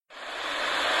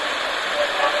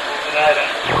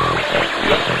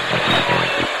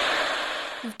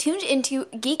into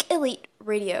Geek Elite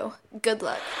Radio. Good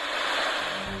luck.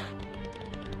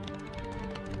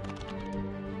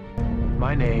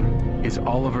 My name is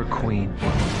Oliver Queen.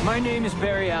 My name is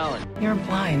Barry Allen. You're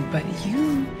blind, but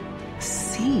you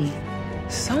see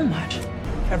so much.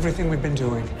 Everything we've been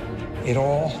doing, it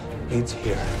all leads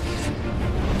here.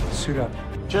 Suit up.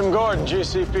 Jim Gordon,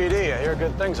 GCPD. I hear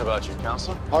good things about you,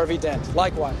 Counselor. Harvey Dent.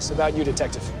 Likewise, about you,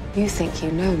 Detective. You think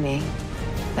you know me,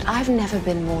 but I've never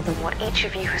been more than what each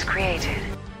of you has created.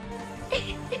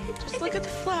 Just look at the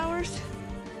flowers.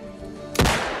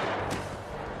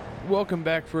 Welcome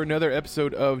back for another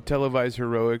episode of Televised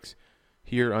Heroics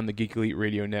here on the Geek Elite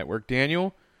Radio Network.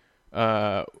 Daniel,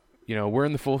 we're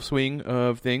in the full swing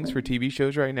of things for TV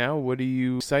shows right now. What are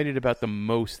you excited about the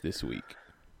most this week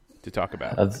to talk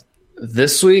about?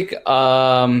 This week,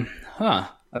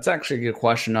 that's actually a good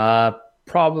question.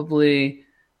 Probably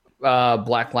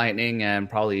Black Lightning and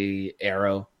probably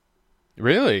Arrow.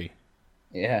 Really?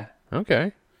 Yeah.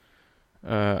 Okay.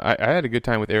 I had a good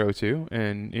time with Arrow too,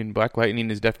 and in Black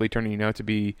Lightning is definitely turning out to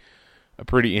be a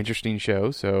pretty interesting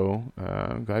show. So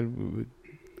I'm glad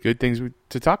good things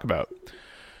to talk about.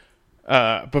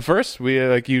 But first, we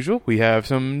like usual, we have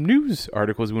some news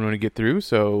articles we want to get through.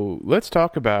 So let's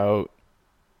talk about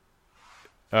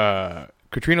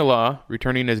Katrina Law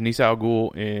returning as Nisa Al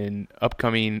Ghul in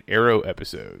upcoming Arrow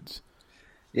episodes.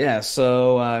 Yeah.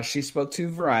 So she spoke to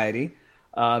Variety.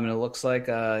 And it looks like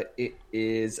it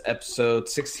is episode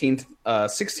 16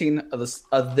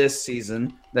 of this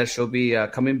season that she'll be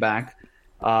coming back.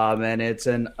 And it's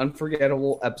an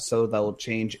unforgettable episode that will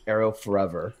change Arrow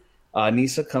forever.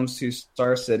 Nisa comes to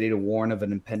Star City to warn of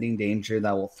an impending danger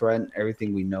that will threaten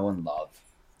everything we know and love.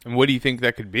 And what do you think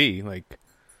that could be? Like,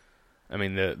 I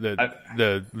mean,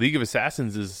 the League of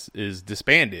Assassins is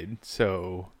disbanded,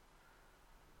 so...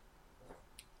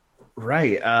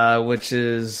 Right, which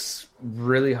is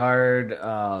really hard,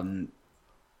 to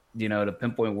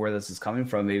pinpoint where this is coming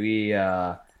from. Maybe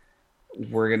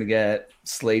we're going to get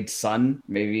Slade's son.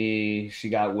 Maybe she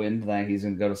got wind that he's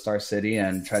going to go to Star City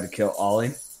and try to kill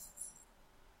Ollie.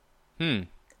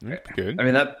 That's good. I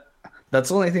mean, that's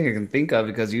the only thing I can think of,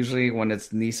 because usually when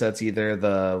it's Nisa, it's either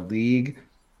the League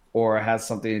or it has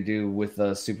something to do with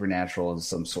the supernatural of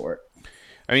some sort.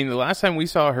 I mean, the last time we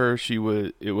saw her,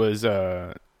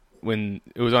 when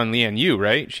it was on Lian Yu,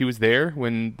 right? She was there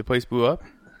when the place blew up?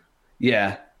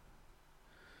 Yeah.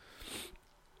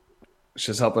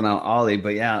 She's helping out Ollie,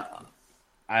 but yeah,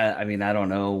 I mean, I don't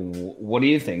know. What do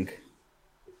you think?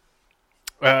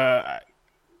 I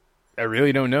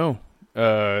really don't know.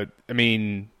 I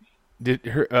mean, did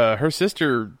her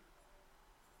sister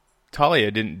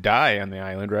Talia didn't die on the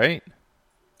island, right?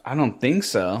 I don't think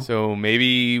so. So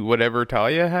maybe whatever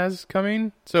Talia has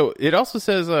coming. So it also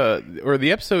says, or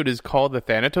the episode is called the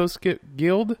Thanatos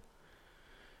Guild,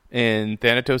 and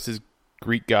Thanatos is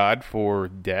Greek god for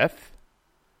death.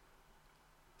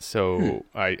 So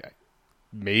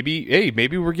maybe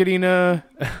we're getting a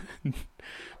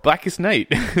Blackest Night.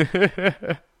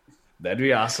 That'd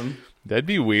be awesome. That'd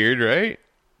be weird, right?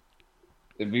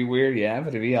 It'd be weird, yeah, but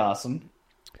it'd be awesome.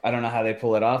 I don't know how they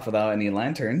pull it off without any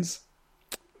lanterns.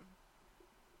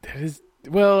 That is,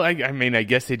 well, I mean, I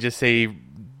guess they just say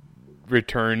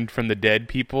returned from the dead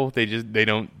people. They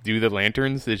don't do the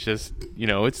lanterns. It's just,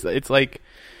 it's like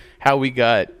how we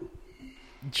got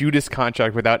Judas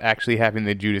Contract without actually having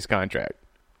the Judas Contract,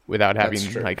 without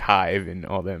having like Hive and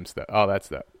all that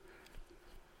stuff.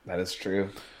 That is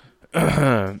true.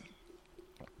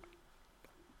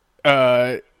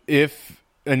 If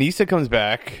Anissa comes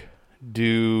back,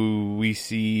 do we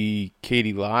see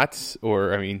Katie Lotz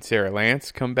Sarah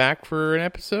Lance come back for an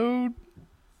episode?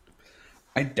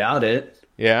 I doubt it.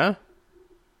 Yeah?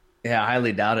 Yeah, I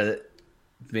highly doubt it.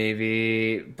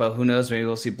 Maybe, but who knows? Maybe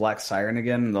we'll see Black Siren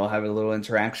again and they'll have a little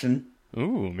interaction.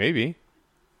 Ooh, maybe.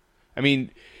 I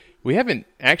mean, we haven't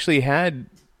actually had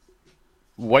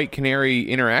White Canary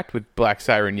interact with Black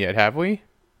Siren yet, have we?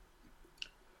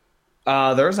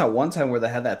 There was that one time where they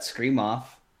had that scream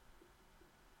off.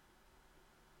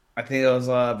 I think it was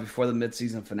before the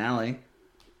mid-season finale.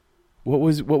 What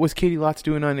was Katie Lotz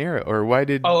doing on Arrow? Or why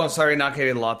did... Oh, I'm sorry, not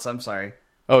Katie Lotz. I'm sorry.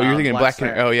 Oh, you're thinking Black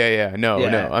Canary. Oh, yeah. No.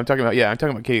 I'm talking about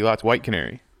Katie Lotz, White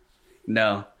Canary.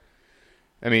 No.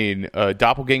 I mean, a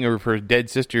doppelganger of her dead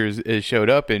sister has showed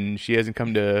up, and she hasn't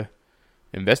come to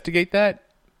investigate that?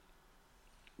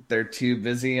 They're too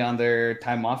busy on their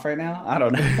time off right now? I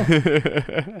don't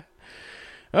know.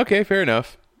 Okay, fair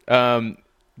enough.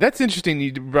 That's interesting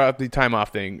you brought up the time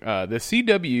off thing. The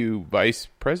CW vice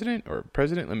president or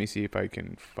president, let me see if I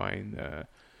can find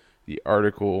the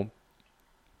article.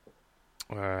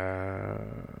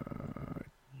 Dang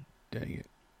it.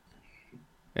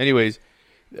 Anyways,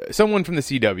 someone from the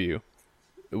CW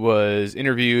was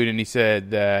interviewed, and he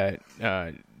said that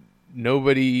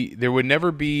there would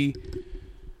never be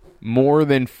more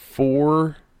than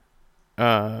 4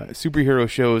 superhero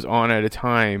shows on at a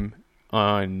time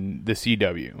on the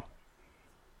CW.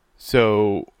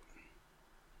 So,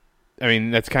 I mean,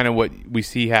 that's kind of what we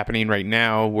see happening right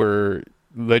now, where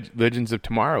Legends of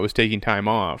Tomorrow is taking time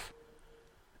off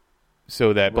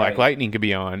so that Black Lightning could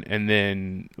be on, and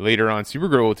then later on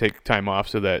Supergirl will take time off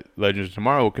so that Legends of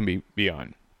Tomorrow can be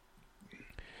on.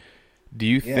 Do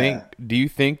you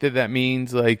think that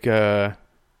means like one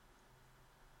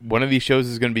of these shows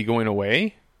is going to be going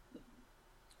away?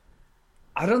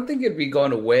 I don't think it'd be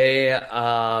going away.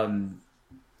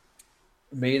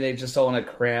 Maybe they just don't want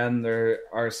to cram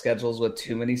our schedules with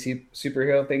too many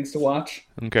superhero things to watch.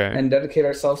 Okay. And dedicate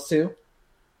ourselves to.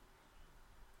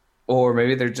 Or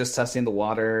maybe they're just testing the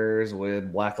waters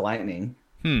with Black Lightning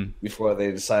before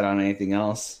they decide on anything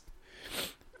else.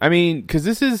 I mean, because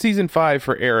this is season 5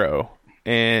 for Arrow,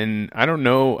 and I don't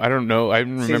know. I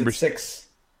remember season 6.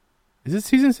 Is it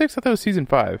season 6? I thought it was season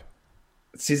 5.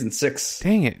 It's season 6.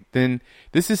 Dang it! Then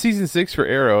this is season 6 for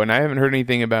Arrow, and I haven't heard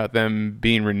anything about them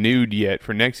being renewed yet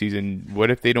for next season.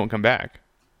 What if they don't come back?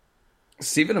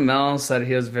 Stephen Amell said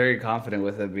he was very confident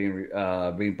with it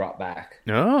being brought back.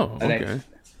 Oh, okay.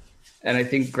 And I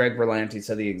think Greg Berlanti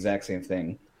said the exact same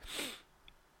thing.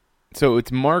 So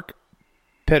it's Mark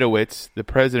Pedowitz, the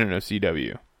president of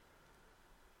CW.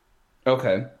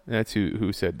 Okay. That's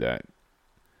who said that.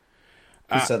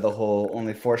 He said the whole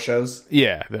only 4 shows?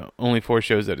 Yeah, only 4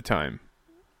 shows at a time.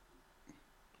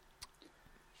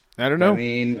 I don't know. I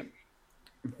mean,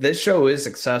 this show is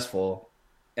successful,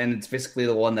 and it's basically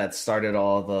the one that started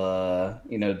all the,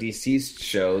 DC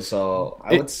shows. So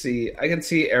I can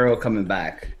see Arrow coming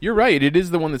back. You're right. It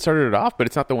is the one that started it off, but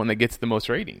it's not the one that gets the most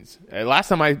ratings. Last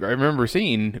time I remember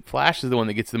seeing, Flash is the one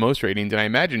that gets the most ratings, and I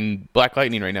imagine Black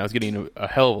Lightning right now is getting a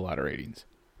hell of a lot of ratings.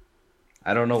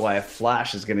 I don't know why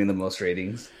Flash is getting the most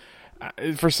ratings.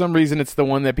 For some reason, it's the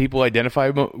one that people identify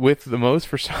with the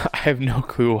most. I have no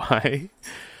clue why.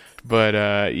 But,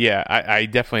 yeah, I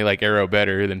definitely like Arrow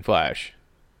better than Flash.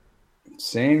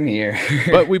 Same here.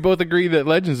 But we both agree that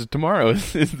Legends of Tomorrow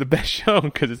is the best show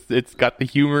because it's got the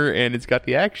humor and it's got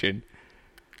the action.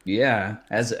 Yeah,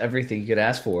 has everything you could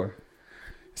ask for.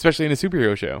 Especially in a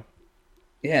superhero show.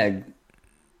 Yeah,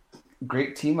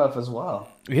 great team up as well.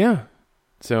 Yeah.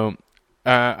 So,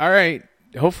 all right.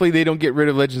 Hopefully they don't get rid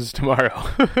of Legends of Tomorrow.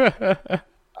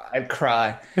 I'd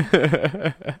cry.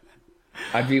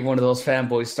 I'd be one of those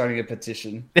fanboys starting a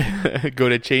petition. Go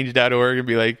to change.org and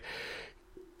be like,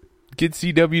 get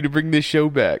CW to bring this show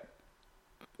back.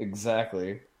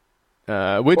 Exactly.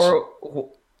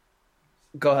 Go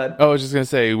ahead. Oh, I was just gonna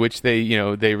say, which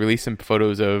they released some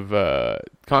photos of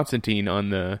Constantine on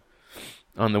the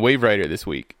Wave Rider this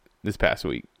past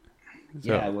week.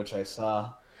 So, yeah, which I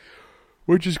saw.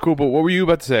 Which is cool, but what were you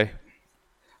about to say?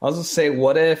 I was going to say,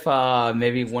 what if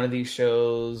maybe one of these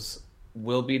shows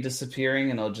will be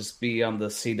disappearing and it'll just be on the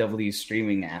CW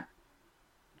streaming app?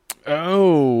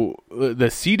 Oh, the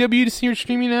CW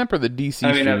streaming app or the DC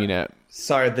streaming app?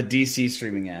 Sorry, the DC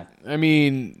streaming app. I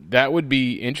mean, that would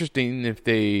be interesting if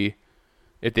they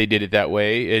did it that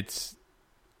way. It's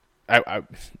I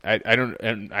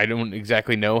don't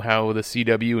exactly know how the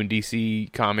CW and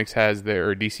DC Comics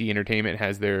or DC Entertainment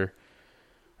has their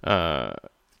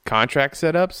contract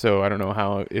set up, so I don't know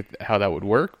how that would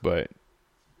work, but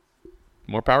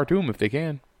more power to them if they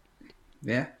can.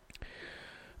 Yeah.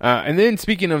 And then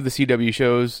speaking of the CW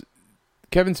shows,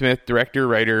 Kevin Smith, director,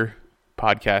 writer,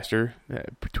 podcaster,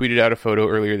 tweeted out a photo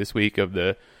earlier this week of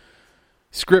the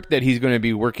script that he's going to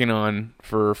be working on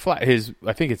for Flash.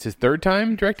 I think it's his 3rd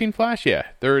time directing Flash. Yeah,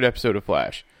 3rd episode of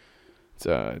Flash. It's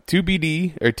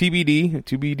TBD,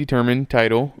 to be determined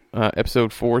title,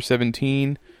 episode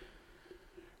 417,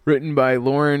 written by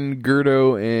Lauren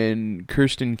Gerdo and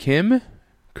Kirsten Kim.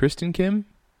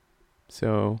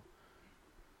 So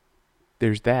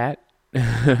there's that.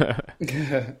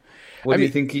 What do you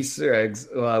think Easter eggs?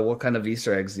 What kind of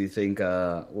Easter eggs do you think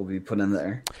will be put in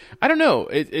there? I don't know.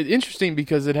 It's interesting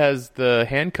because it has the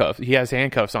handcuffs. He has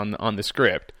handcuffs on the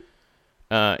script.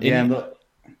 Go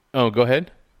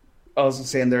ahead. I was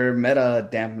saying they're meta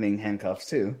dampening handcuffs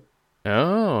too.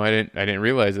 Oh, I didn't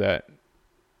realize that.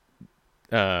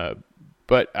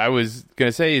 But I was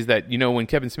gonna say is that when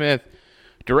Kevin Smith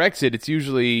directs it, it's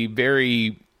usually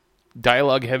very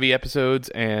dialogue heavy episodes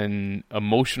and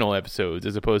emotional episodes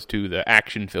as opposed to the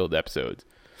action filled episodes.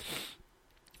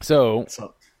 So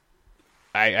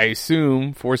I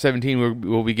assume 417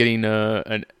 we'll be getting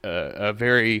a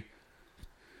very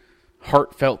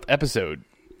heartfelt episode.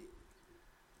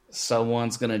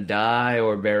 someone's gonna die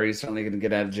or Barry's finally gonna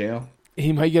get out of jail.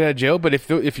 He might get out of jail, but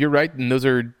if you're right, then those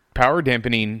are power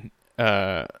dampening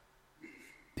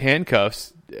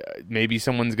handcuffs. Maybe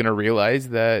someone's gonna realize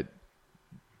that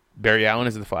Barry Allen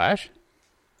is the Flash.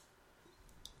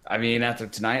 I mean, after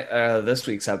this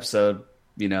week's episode,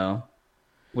 wouldn't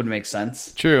make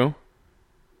sense. True.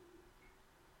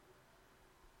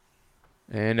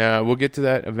 And we'll get to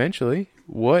that eventually.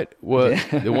 What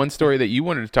the one story that you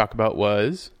wanted to talk about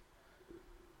was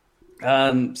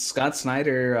Scott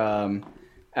Snyder.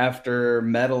 After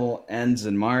Metal ends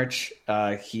in March,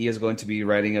 he is going to be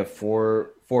writing a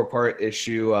four-part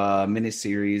issue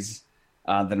miniseries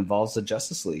that involves the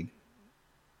Justice League.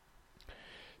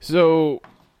 So,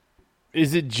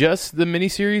 is it just the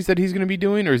miniseries that he's going to be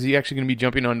doing, or is he actually going to be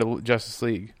jumping onto Justice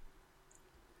League?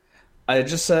 It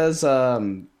just says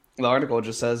the article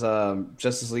just says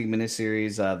Justice League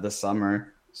miniseries this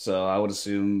summer. So I would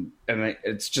assume, and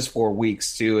it's just 4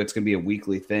 weeks too. It's going to be a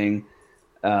weekly thing.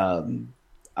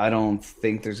 I don't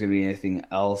think there's going to be anything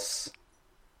else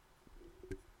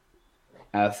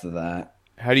after that.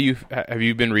 Have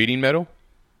you been reading Metal?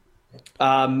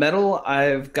 Metal,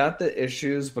 I've got the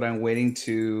issues, but I'm waiting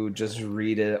to just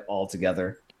read it all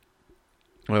together.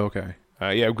 Okay.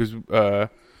 Yeah, because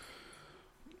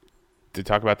to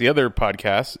talk about the other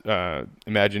podcast,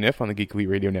 Imagine If on the Geek Elite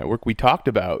Radio Network, we talked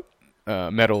about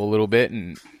Metal a little bit,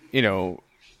 and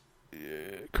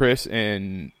Chris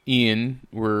and Ian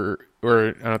or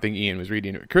I don't think Ian was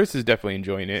reading it. Chris is definitely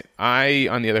enjoying it. I,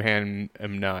 on the other hand,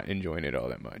 am not enjoying it all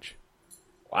that much.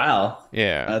 Wow.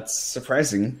 Yeah. That's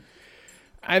surprising.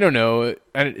 I don't know.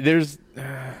 There's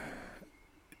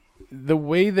the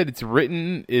way that it's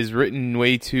written is written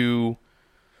way too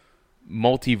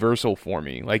multiversal for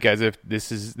me. Like as if the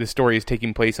story is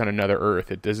taking place on another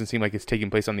Earth. It doesn't seem like it's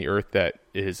taking place on the Earth that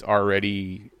is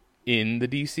already in the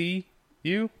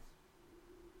DCU.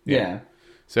 Yeah.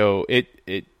 So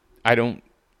I don't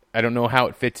know how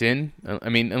it fits in. I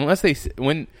mean, unless if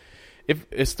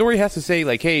a story has to say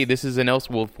like, hey, this is an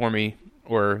Elseworld for me,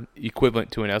 or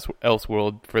equivalent to an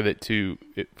Elseworld for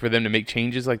them to make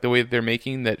changes like the way that they're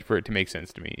making that, for it to make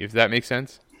sense to me. If that makes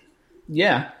sense.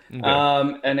 Yeah.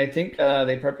 Okay. And I think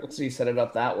they purposely set it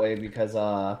up that way because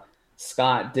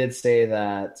Scott did say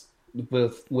that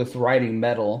with writing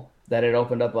Metal, that it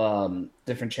opened up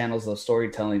different channels of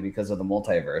storytelling because of the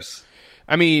multiverse.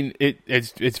 I mean,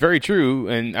 it's very true,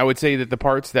 and I would say that the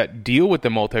parts that deal with the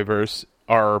multiverse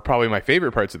are probably my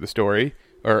favorite parts of the story,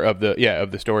 or of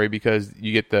the story, because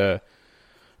you get the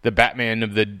Batman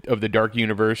of the Dark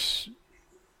Universe,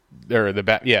 or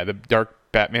the Dark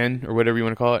Batman, or whatever you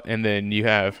want to call it, and then you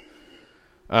have,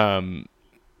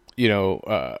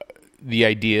 the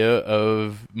idea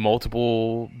of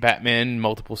multiple Batman,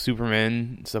 multiple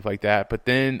Superman, stuff like that. But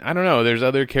then, I don't know, there's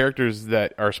other characters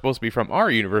that are supposed to be from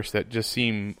our universe that just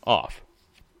seem off.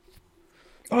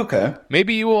 Okay.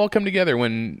 Maybe you will all come together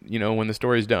when the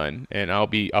story's done, and I'll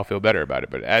feel better about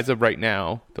it. But as of right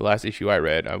now, the last issue I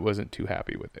read, I wasn't too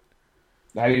happy with it.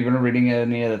 Have you been reading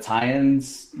any of the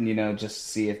tie-ins, just to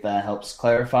see if that helps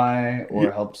clarify or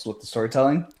helps with the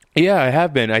storytelling? Yeah, I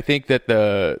have been. I think that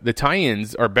the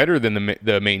tie-ins are better than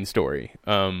the main story.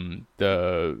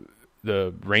 The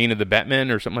Reign of the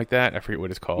Batman or something like that. I forget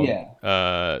what it's called. Yeah.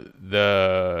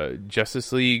 The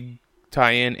Justice League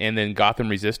tie-in, and then Gotham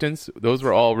Resistance. Those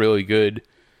were all really good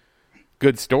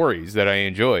stories that I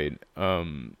enjoyed.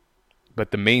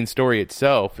 But the main story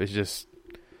itself is just,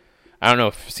 I don't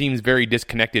know, seems very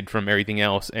disconnected from everything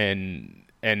else. And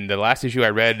the last issue I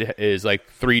read is like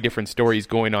 3 different stories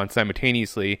going on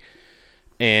simultaneously,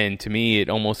 and to me, it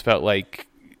almost felt like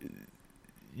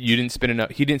he didn't spend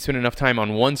enough time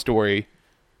on one story,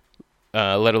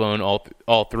 let alone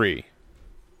all 3.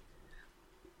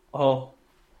 Oh,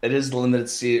 it is limited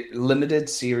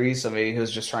series, so maybe he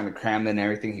was just trying to cram in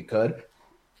everything he could.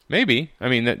 Maybe. I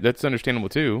mean, that's understandable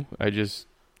too. That's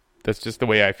just the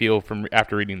way I feel from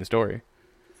after reading the story.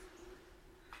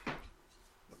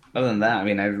 Other than that, I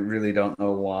mean, I really don't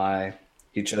know why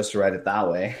he chose to write it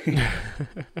that way.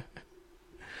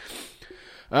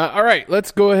 All right,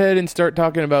 let's go ahead and start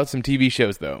talking about some TV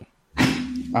shows, though.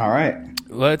 All right.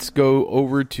 Let's go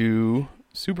over to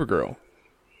Supergirl.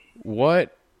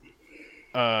 What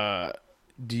do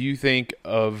you think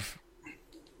of...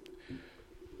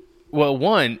 Well,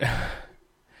 one,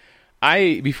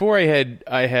 before I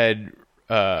had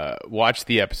watched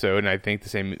the episode, and I think the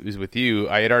same is with you,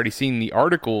 I had already seen the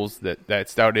articles that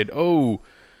started,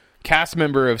 cast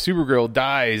member of Supergirl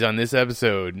dies on this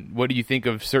episode. What do you think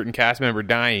of certain cast member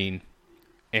dying?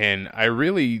 And I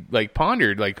really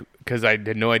pondered, because I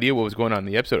had no idea what was going on in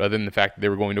the episode other than the fact that they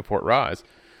were going to Fort Ross.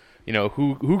 You know,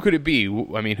 who could it be?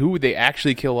 I mean, who would they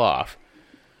actually kill off?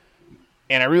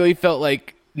 And I really felt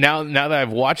like now that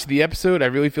I've watched the episode, I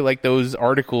really feel like those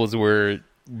articles were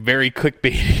very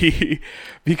clickbaity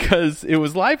because it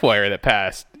was Livewire that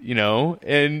passed, you know,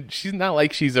 and she's not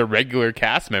like she's a regular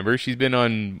cast member. She's been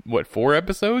on, 4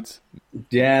 episodes?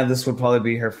 Yeah, this would probably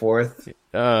be her 4th.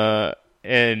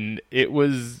 And it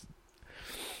was...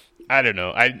 I don't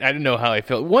know. I didn't know how I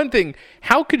felt. One thing,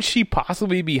 how could she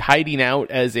possibly be hiding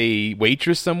out as a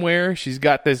waitress somewhere? She's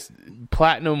got this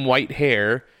platinum white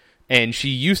hair, and she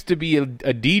used to be a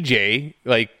DJ,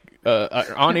 like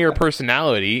an on-air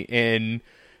personality, and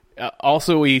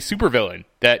also a supervillain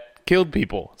that killed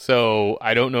people. So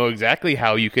I don't know exactly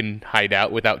how you can hide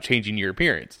out without changing your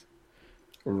appearance.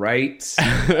 Right.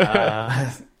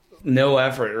 No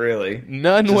effort, really.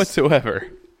 None whatsoever.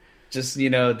 Just,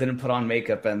 didn't put on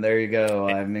makeup, and there you go.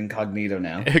 I'm incognito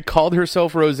now. It called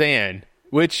herself Roseanne,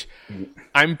 which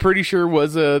I'm pretty sure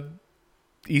was a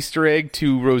Easter egg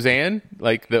to Roseanne,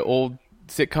 like the old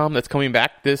sitcom that's coming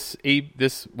back this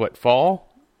fall,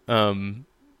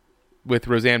 with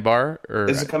Roseanne Barr. Or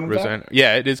is it coming back?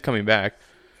 Yeah, it is coming back.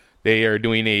 They are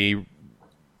doing a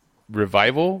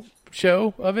revival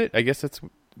show of it. I guess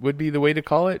would be the way to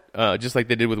call it, just like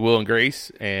they did with Will and Grace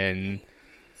and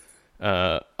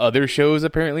other shows.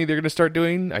 Apparently, they're going to start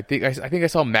doing. I think I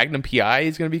saw Magnum PI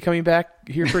is going to be coming back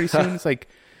here pretty soon. It's like,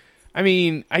 I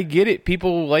mean, I get it.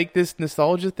 People like this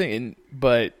nostalgia thing,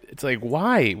 but it's like,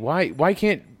 why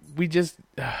can't we just?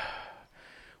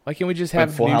 Why can't we just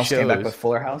have Full new House shows? came back with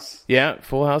Fuller House? Yeah,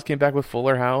 Full House came back with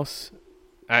Fuller House.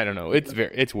 I don't know.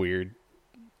 It's weird.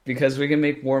 Because we can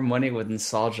make more money with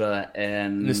nostalgia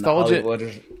and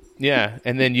Hollywood. Yeah,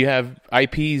 and then you have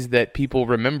IPs that people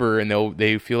remember, and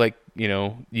they feel like,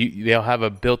 they'll have a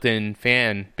built-in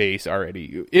fan base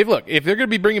already. If they're going to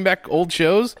be bringing back old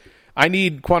shows, I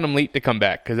need Quantum Leap to come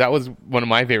back, because that was one of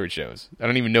my favorite shows. I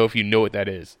don't even know if you know what that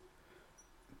is.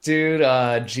 Dude,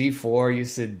 G4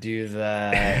 used to do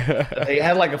that. They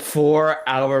had like a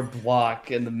 4-hour block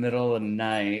in the middle of the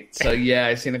night. So yeah,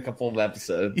 I've seen a couple of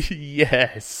episodes.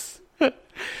 Yes. What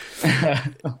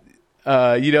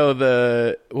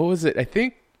was it? I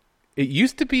think it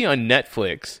used to be on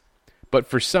Netflix, but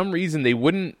for some reason they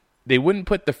wouldn't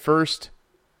put the first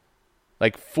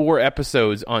 4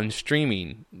 episodes on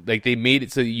streaming. Like, they made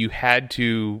it so that you had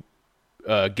to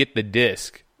get the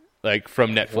disc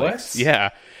from Netflix. What? Yeah.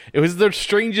 It was the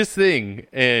strangest thing,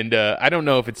 and I don't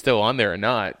know if it's still on there or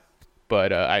not,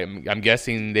 but I'm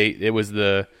guessing it was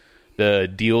the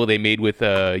deal they made with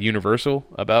Universal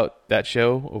about that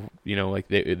show. You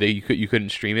couldn't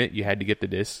stream it; you had to get the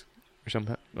disc or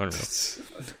something. I don't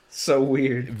know. So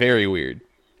weird. Very weird.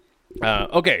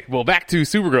 Okay, well, back to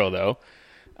Supergirl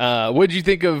though. What did you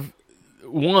think of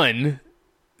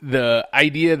the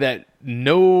idea that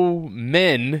no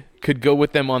men could go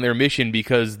with them on their mission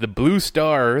because the blue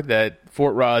star that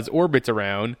Fort Ross orbits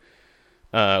around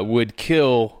would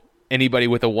kill anybody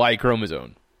with a Y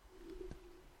chromosome?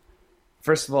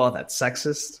 First of all, that's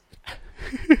sexist.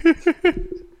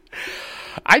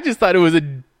 I just thought it was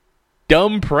a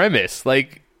dumb premise.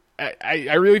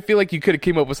 I really feel like you could have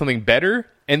came up with something better.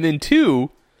 And then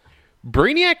 2,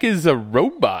 Brainiac is a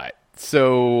robot,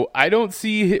 so I don't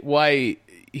see why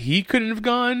he couldn't have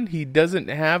gone. He doesn't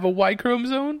have a Y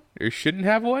chromosome, or shouldn't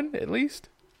have one, at least.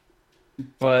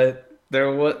 But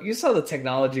you saw the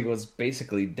technology was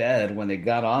basically dead when they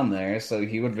got on there, so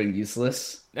he would have been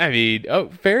useless. I mean,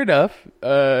 fair enough.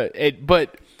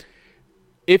 But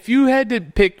if you had to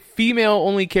pick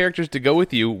female-only characters to go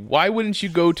with you, why wouldn't you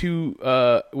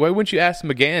why wouldn't you ask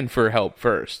McGann for help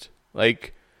first?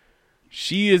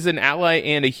 She is an ally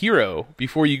and a hero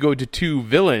before you go to 2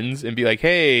 villains and be like,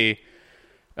 hey,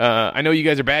 I know you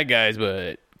guys are bad guys,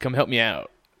 but come help me out.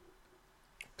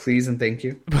 Please and thank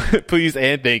you. Please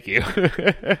and thank you.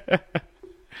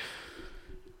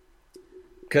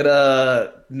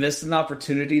 Could missed an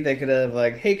opportunity. They could have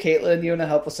hey, Caitlin, you want to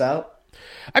help us out?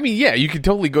 I mean, yeah, you could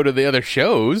totally go to the other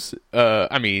shows.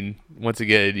 I mean, once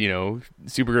again,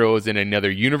 Supergirl is in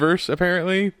another universe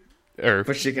apparently,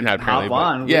 but she can hop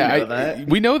on. Yeah,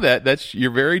 we know that. You're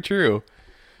very true.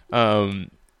 And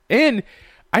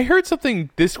I heard something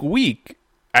this week.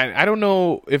 I don't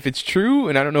know if it's true,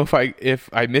 and I don't know if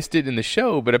I missed it in the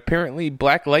show, but apparently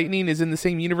Black Lightning is in the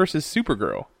same universe as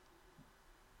Supergirl.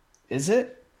 Is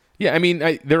it? Yeah, I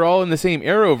mean, they're all in the same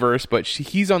Arrowverse, but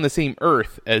he's on the same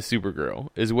Earth as Supergirl,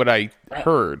 is what I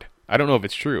heard. I don't know if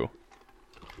it's true.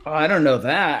 Oh, I don't know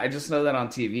that. I just know that on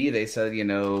TV they said,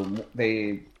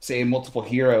 they say multiple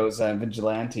heroes,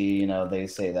 Vigilante, they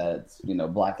say that it's,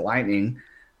 Black Lightning.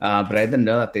 But I didn't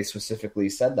know that they specifically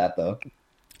said that, though.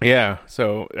 Yeah,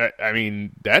 so I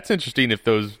mean that's interesting. If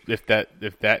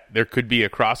that there could be a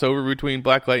crossover between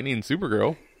Black Lightning and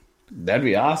Supergirl, that'd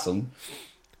be awesome.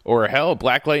 Or hell,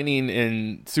 Black Lightning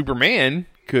and Superman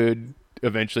could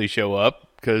eventually show up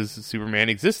because Superman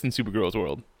exists in Supergirl's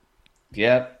world.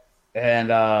 Yep,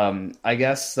 and I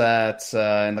guess that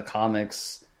in the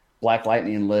comics, Black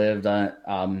Lightning lived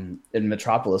in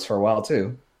Metropolis for a while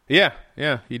too. Yeah,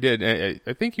 he did.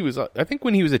 I think he was. I think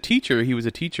when he was a teacher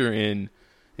in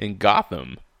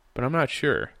Gotham, but I'm not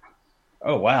sure.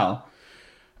 Oh wow!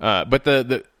 But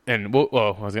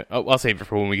I'll save it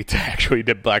for when we get to actually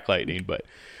the Black Lightning. But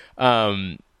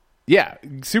yeah,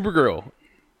 Supergirl.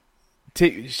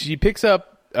 She picks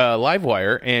up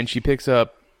Livewire and she picks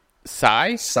up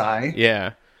Psi.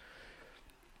 Yeah.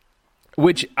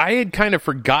 Which I had kind of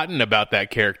forgotten about that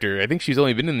character. I think she's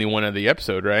only been in the one other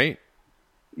episode, right?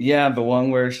 Yeah, the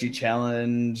one where she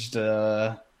challenged.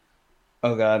 Martian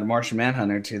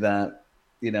Manhunter to that,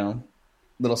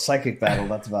 little psychic battle.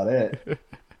 That's about it.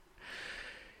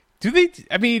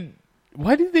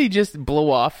 Why do they just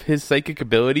blow off his psychic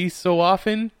abilities so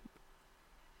often?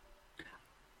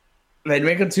 They'd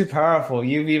make him too powerful.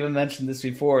 You've even mentioned this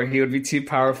before. He would be too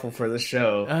powerful for the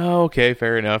show. Oh, okay,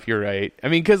 fair enough. You're right. I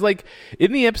mean, because like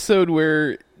in the episode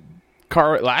where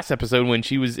last episode when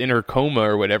she was in her coma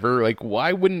or whatever, like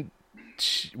why wouldn't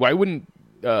Martian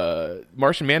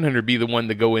Manhunter be the one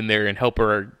to go in there and help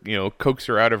her, coax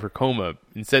her out of her coma?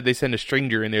 Instead, they send a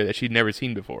stranger in there that she'd never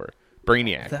seen before,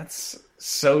 Brainiac. That's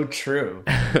so true.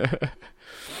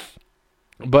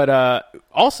 But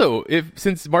also,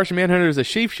 since Martian Manhunter is a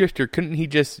shapeshifter, couldn't he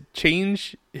just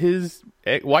change his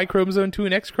Y chromosome to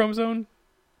an X chromosome?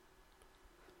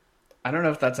 I don't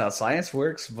know if that's how science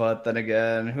works, but then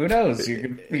again, who knows?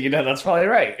 That's probably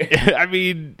right. I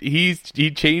mean, he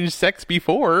changed sex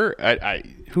before.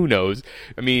 Who knows?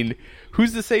 I mean,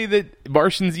 who's to say that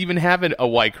Martians even have a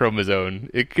Y chromosome?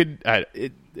 It could.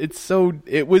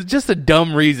 It was just a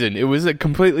dumb reason. It was a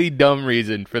completely dumb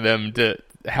reason for them to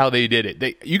how they did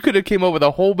it. You could have came up with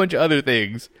a whole bunch of other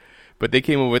things, but they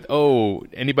came up with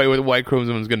anybody with a Y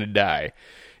chromosome is going to die.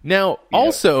 Now,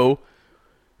 also,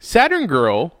 Saturn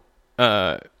Girl.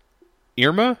 Irma?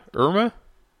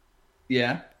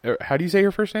 Yeah. How do you say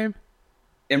her first name?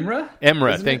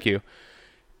 Imra, thank you.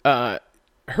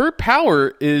 Her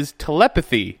power is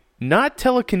telepathy, not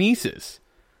telekinesis.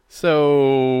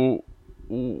 So,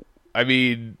 I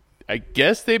mean, I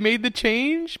guess they made the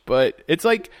change, but it's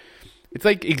like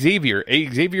Xavier.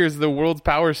 Xavier is the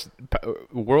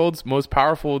world's most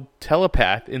powerful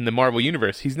telepath in the Marvel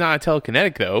universe. He's not a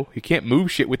telekinetic though. He can't move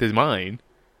shit with his mind.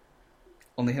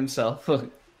 Only himself.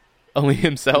 Only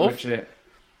himself?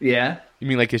 Yeah. You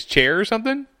mean like his chair or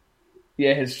something?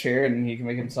 Yeah, his chair, and he can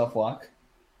make himself walk.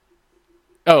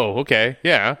 Oh, okay.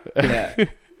 Yeah. Yeah.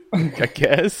 I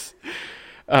guess.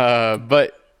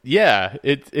 But yeah,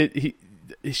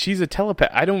 she's a telepath.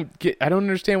 I don't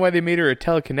understand why they made her a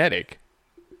telekinetic.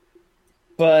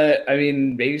 But I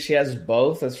mean, maybe she has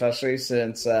both, especially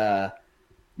since they had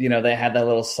that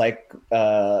little psychic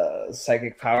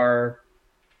power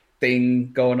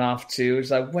thing going off too.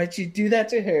 It's like, why'd you do that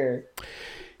to her?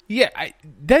 Yeah,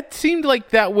 that seemed like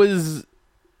that was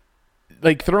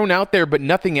like thrown out there, but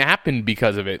nothing happened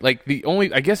because of it. Like the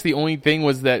only thing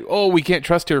was that we can't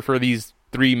trust her for these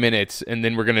 3 minutes, and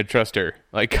then we're gonna trust her,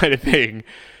 like kind of thing.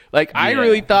 Like I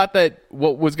really thought that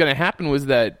what was gonna happen was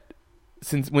that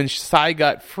since when Psi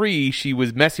got free, she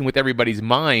was messing with everybody's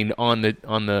mind on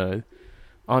the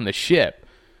ship,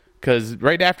 because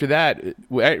right after that,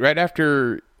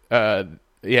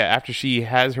 after she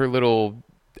has her little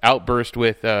outburst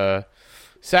with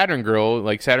Saturn Girl,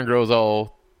 like Saturn Girl's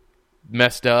all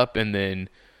messed up, and then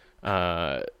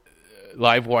Livewire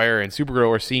and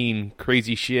Supergirl are seeing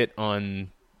crazy shit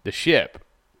on the ship.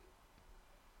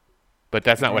 But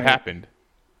that's not what happened.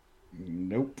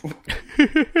 Nope.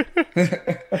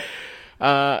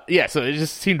 So it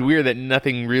just seemed weird that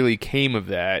nothing really came of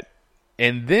that.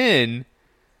 And then,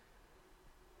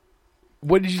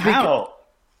 what did you think?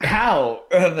 How?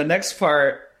 The next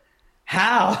part.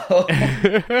 How?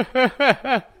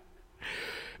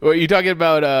 Well, you talking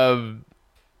about I'm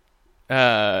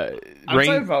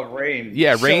talking about Rain.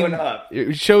 Yeah, Rain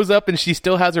shows up and she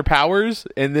still has her powers,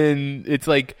 and then it's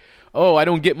like, I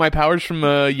don't get my powers from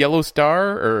a yellow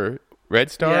star or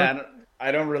red star. Yeah,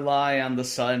 I don't rely on the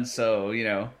sun, so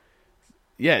Yeah,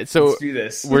 so let's do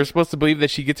this. We're supposed to believe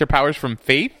that she gets her powers from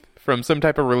faith, from some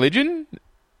type of religion.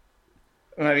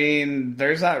 I mean,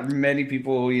 there's not many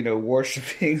people,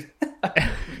 worshiping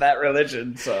that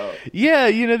religion, so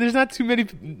yeah, there's not too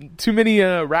many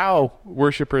Rao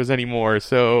worshippers anymore.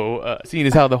 So, seeing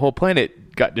as how the whole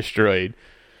planet got destroyed,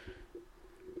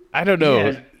 I don't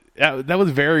know. Yeah. That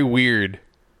was very weird.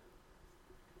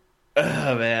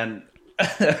 Oh, man.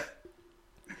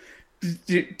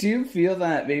 do you feel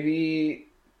that maybe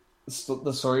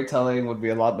the storytelling would be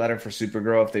a lot better for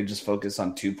Supergirl if they just focus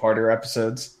on 2-parter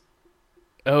episodes?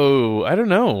 Oh, I don't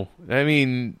know. I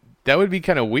mean, that would be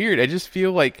kind of weird. I just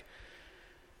feel like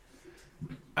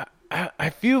I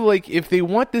feel like if they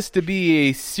want this to be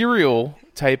a serial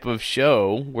type of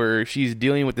show where she's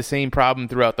dealing with the same problem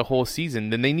throughout the whole season,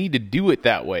 then they need to do it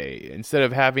that way instead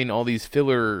of having all these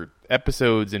filler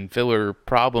episodes and filler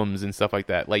problems and stuff like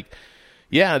that. Like,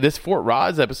 yeah, this Fort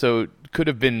Roz episode could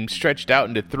have been stretched out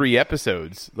into 3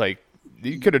 episodes. Like,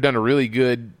 you could have done a really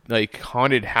good, like,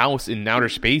 haunted house in outer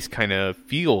space kind of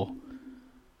feel.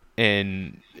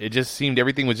 And it just seemed,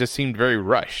 everything seemed very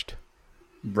rushed.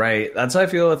 Right. That's how I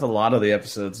feel with a lot of the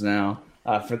episodes now.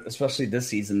 Especially this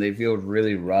season, they feel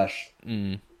really rushed.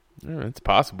 It's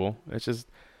possible. It's just,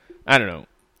 I don't know.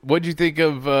 What'd you think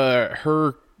of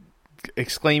her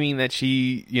exclaiming that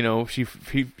she, you know,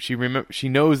 she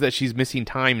knows that she's missing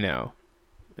time now,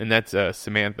 and that's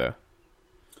Samantha.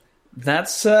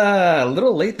 That's a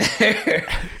little late there.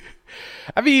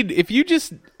 I mean, if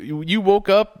you woke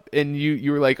up and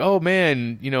you were like, oh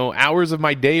man, you know, hours of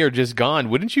my day are just gone,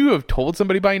 wouldn't you have told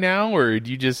somebody by now, or did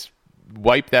you just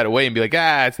wipe that away and be like,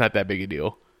 it's not that big a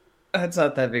deal? It's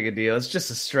not that big a deal. It's just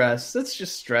a stress. It's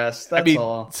just stress. That's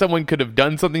all. Someone could have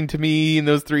done something to me in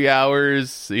those 3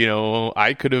 hours. You know,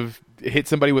 I could have hit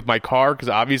somebody with my car because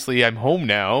obviously I'm home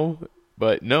now.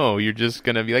 But no, you're just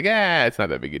going to be like, it's not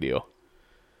that big a deal.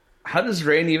 How does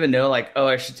Rain even know, like,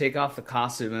 I should take off the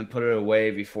costume and put it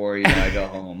away before, I go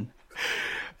home?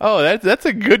 Oh, that's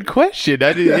a good question.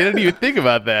 I didn't even think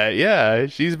about that. Yeah,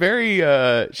 she's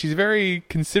very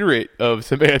considerate of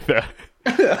Samantha.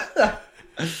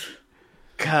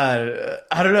 God,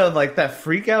 I don't know, like that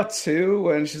freak out too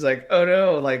when she's like, oh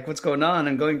no, like what's going on?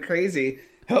 I'm going crazy.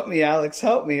 Help me, Alex,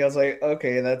 help me. I was like,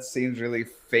 okay, that seems really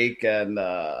fake and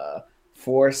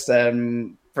forced.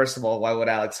 And first of all, why would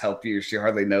Alex help you? She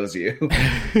hardly knows you.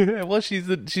 Well, she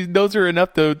knows her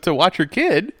enough to watch her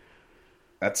kid.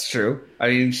 That's true. I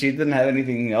mean, she didn't have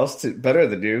anything else better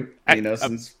to do,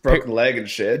 since broken leg and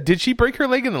shit. Did she break her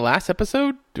leg in the last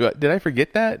episode? Did I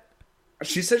forget that?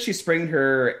 She said she sprained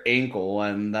her ankle,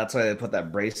 and that's why they put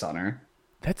that brace on her.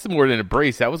 That's more than a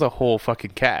brace. That was a whole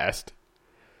fucking cast.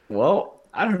 Well,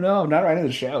 I don't know. I'm not writing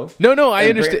the show. No, I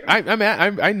understand.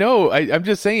 I know. I'm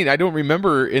just saying. I don't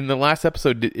remember in the last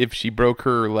episode if she broke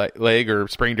her leg or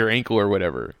sprained her ankle or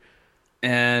whatever.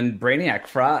 And Brainiac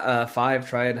 5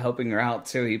 tried helping her out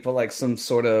too. He put like some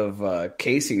sort of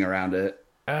casing around it.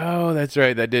 Oh, that's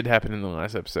right. That did happen in the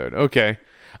last episode. Okay,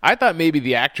 I thought maybe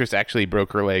the actress actually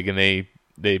broke her leg and they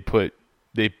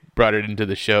brought it into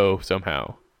the show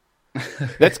somehow.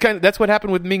 That's what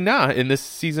happened with Ming-Na in this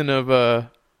season of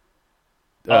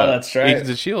that's right, Agents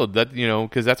of S.H.I.E.L.D. That,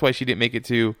 because that's why she didn't make it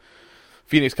to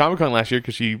Phoenix Comic-Con last year,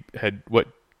 because she had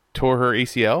tore her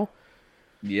ACL.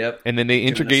 Yep. And then they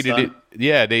integrated it.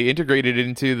 Yeah, they integrated it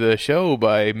into the show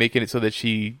by making it so that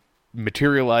she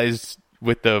materialized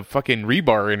with the fucking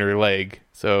rebar in her leg.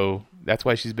 So that's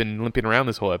why she's been limping around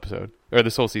this whole episode, or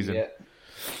this whole season. Yeah.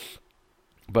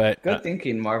 But good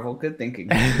thinking, Marvel. Good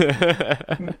thinking.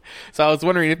 So I was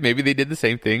wondering if maybe they did the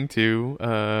same thing to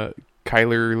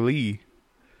Kyler Lee.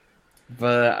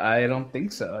 But I don't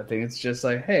think so. I think it's just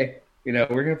like, hey,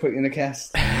 we're gonna put you in the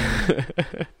cast.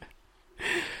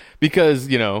 Because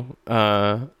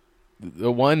the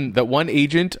one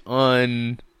agent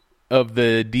of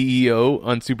the DEO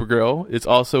on Supergirl is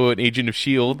also an agent of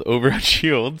S.H.I.E.L.D. over at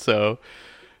S.H.I.E.L.D. So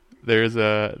there's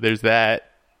that.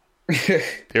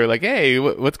 They were like, hey,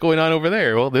 what's going on over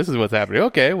there? Well, this is what's happening.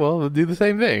 Okay, well, we'll do the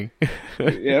same thing.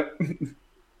 Yep.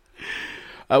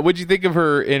 What'd you think of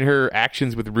her in her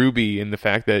actions with Ruby and the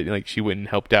fact that she went and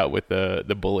helped out with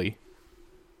the bully?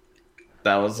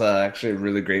 That was actually a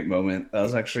really great moment. That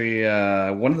was actually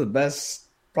one of the best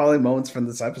probably moments from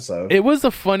this episode. It was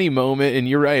a funny moment, and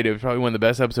you're right. It was probably one of the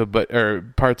best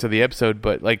parts of the episode.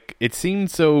 But it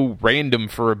seemed so random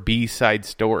for a B-side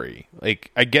story.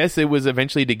 I guess it was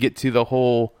eventually to get to the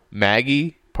whole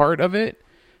Maggie part of it,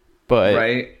 but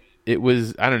right. It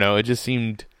was, I don't know. It just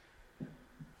seemed.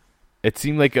 It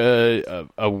seemed like a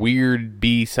weird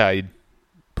B-side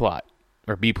plot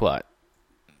or B plot.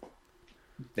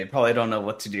 They probably don't know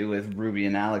what to do with Ruby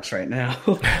and Alex right now.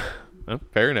 Well,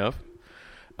 fair enough.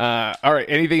 All right.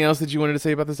 Anything else that you wanted to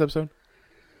say about this episode?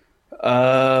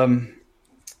 No,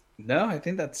 I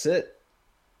think that's it.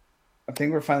 I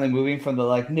think we're finally moving from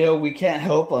the no, we can't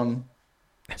help them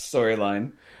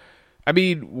storyline. I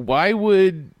mean, why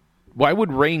would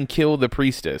Rain kill the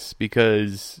priestess?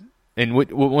 Because and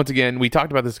once again, we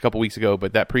talked about this a couple weeks ago,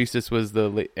 but that priestess was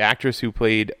the actress who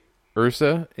played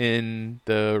Ursa in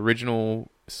the original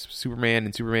Superman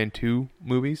and Superman 2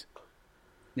 movies.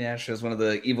 Yeah, she was one of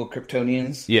the evil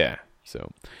Kryptonians. Yeah.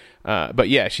 So, but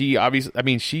yeah, she obviously. I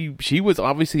mean, she was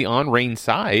obviously on Rain's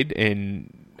side,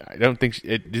 and I don't think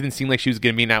it didn't seem like she was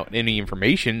going to be out any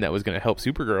information that was going to help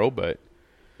Supergirl. But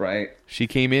right, she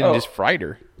came in and just fried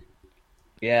her.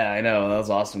 Yeah, I know. That was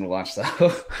awesome to watch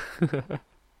that.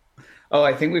 Oh,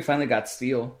 I think we finally got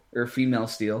Steel, or female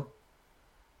Steel.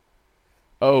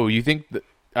 Oh, you think that?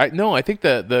 I think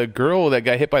the girl that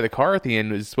got hit by the car at the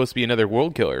end was supposed to be another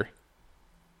World Killer.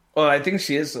 Well, I think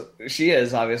she is. She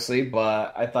is, obviously,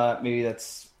 but I thought maybe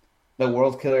that's the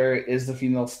World Killer is the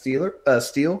female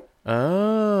Steel.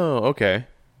 Oh, okay.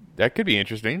 That could be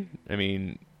interesting. I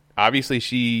mean,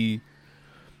 obviously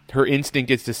her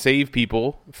instinct is to save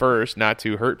people first, not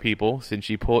to hurt people, since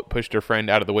she pushed her friend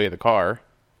out of the way of the car.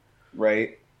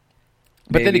 Right.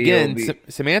 But then again,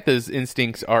 Samantha's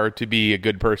instincts are to be a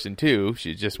good person too.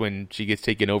 She just, when she gets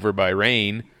taken over by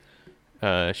Rain,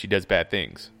 she does bad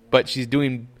things. But she's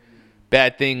doing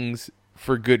bad things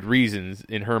for good reasons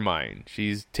in her mind.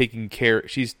 She's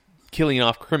she's killing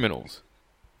off criminals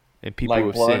and people like who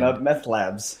have blowing sinned. up meth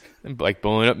labs. Like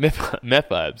blowing up meth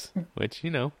labs, which,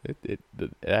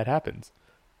 that happens.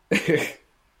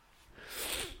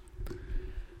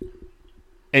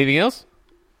 Anything else?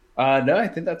 No, I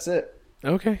think that's it.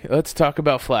 Okay, let's talk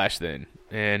about Flash then.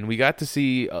 And we got to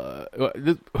see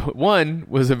one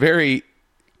was a very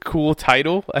cool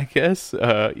title, I guess.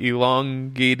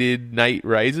 Elongated Night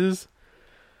Rises.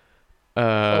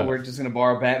 We're just gonna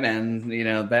borrow Batman,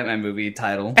 Batman movie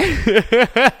title.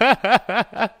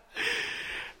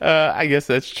 I guess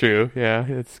that's true. Yeah,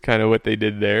 it's kind of what they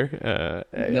did there.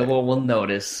 No one will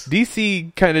notice.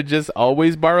 DC kind of just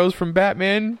always borrows from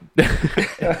Batman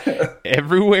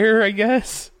everywhere, I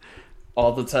guess.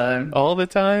 All the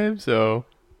time. So,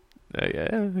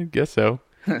 yeah, I guess so.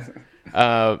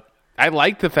 I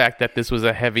like the fact that this was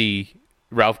a heavy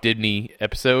Ralph Dibny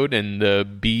episode, and the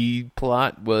B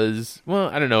plot was, well,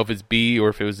 I don't know if it's B or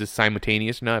if it was just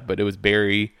simultaneous or not, but it was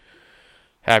Barry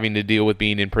having to deal with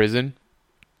being in prison.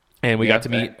 And we got to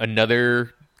meet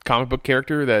another comic book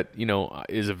character that,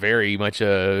 is a very much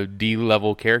a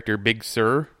D-level character, Big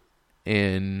Sur.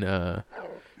 And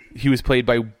he was played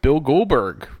by Bill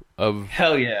Goldberg of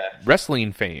Hell yeah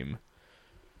wrestling fame.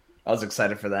 I was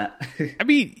excited for that. I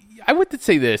mean, I would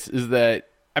say this is that,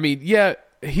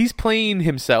 he's playing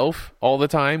himself all the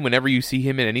time whenever you see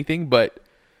him in anything, but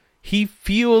he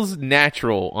feels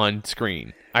natural on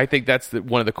screen. I think that's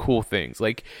one of the cool things.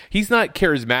 Like, he's not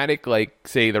charismatic like,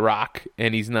 say, The Rock,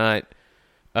 and he's not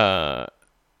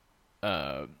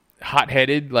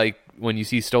hot-headed like when you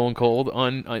see Stone Cold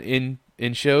in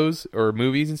shows or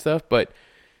movies and stuff, but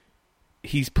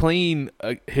he's playing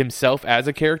himself as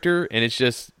a character, and it's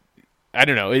just, I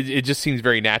don't know, it just seems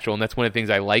very natural, and that's one of the things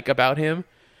I like about him.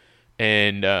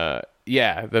 And now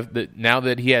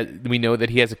that we know that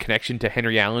he has a connection to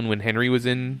Henry Allen when Henry was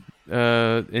in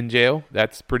jail,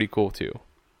 that's pretty cool too.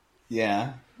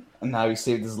 Yeah, and how he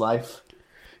saved his life.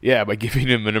 Yeah, by giving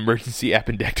him an emergency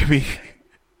appendectomy.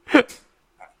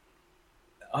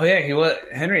 Oh yeah,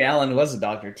 Henry Allen was a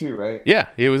doctor too, right? Yeah,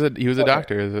 he was a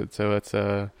doctor, so it's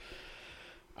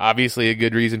obviously a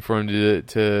good reason for him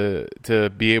to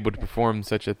be able to perform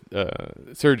such a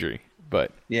surgery.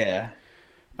 But yeah.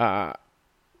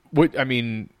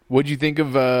 What'd you think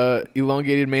of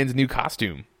Elongated Man's new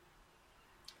costume?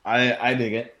 I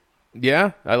dig it.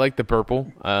 Yeah, I like the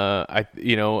purple.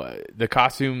 The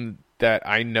costume that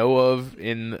I know of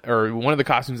one of the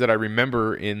costumes that I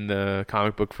remember in the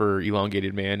comic book for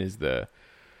Elongated Man is the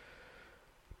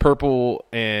purple,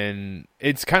 and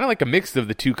it's kind of like a mix of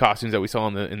the two costumes that we saw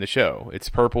in the show. It's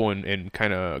purple and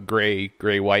kind of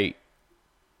gray white.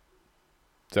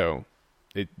 So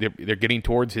they're getting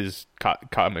towards his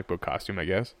comic book costume, I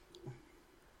guess.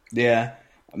 Yeah.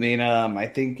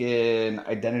 I think in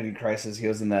Identity Crisis, he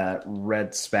was in that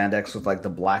red spandex with like the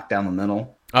black down the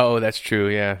middle. Oh, that's true.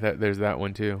 Yeah, there's that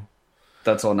one too.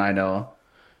 That's all I know.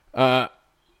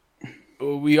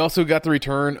 We also got the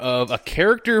return of a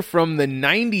character from the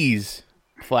 90s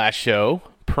Flash show,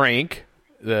 Prank,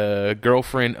 the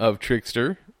girlfriend of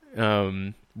Trickster.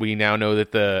 We now know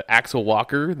that the Axel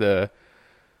Walker, the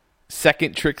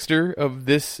second Trickster of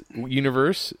this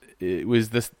universe, it was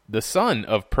the son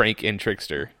of Prank and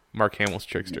Trickster, Mark Hamill's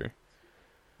Trickster.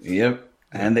 Yep,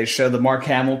 and they show the Mark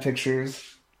Hamill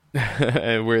pictures,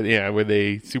 where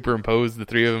they superimpose the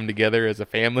three of them together as a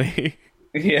family.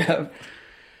 Yeah.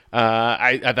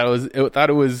 I thought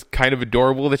it was kind of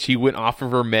adorable that she went off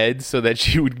of her meds so that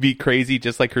she would be crazy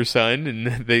just like her son, and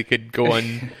they could go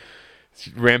on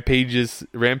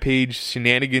rampage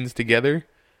shenanigans together.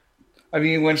 I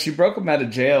mean, when she broke him out of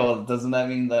jail, doesn't that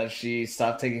mean that she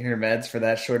stopped taking her meds for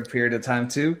that short period of time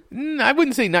too? I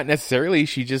wouldn't say not necessarily.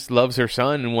 She just loves her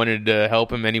son and wanted to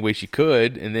help him any way she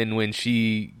could. And then when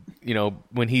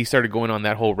when he started going on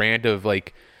that whole rant of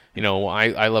like,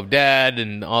 I love Dad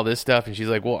and all this stuff, and she's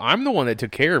like, well, I'm the one that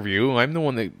took care of you. I'm the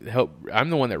one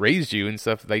that raised you and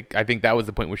stuff. Like, I think that was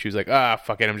the point where she was like,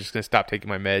 fuck it, I'm just gonna stop taking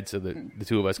my meds so that the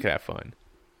two of us could have fun.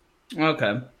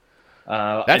 Okay.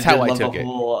 That's how I took it. The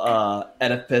whole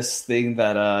Oedipus thing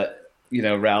that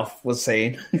Ralph was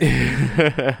saying.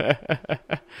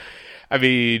 I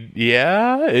mean,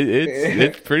 yeah,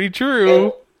 it's pretty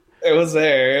true. It was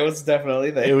there. It was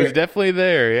definitely there. It was definitely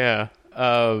there. Yeah.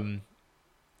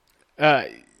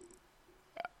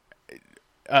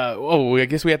 I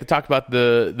guess we have to talk about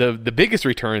the biggest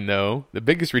return though. The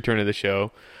biggest return of the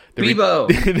show. Bebo.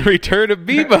 The return of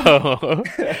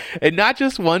Bebo, and not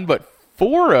just one, but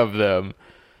 4 of them.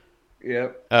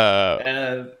 Yep.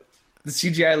 The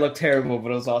CGI looked terrible,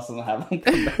 but it was awesome to have them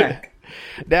come back.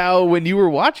 Now, when you were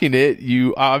watching it,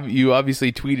 you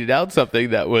obviously tweeted out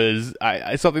something that was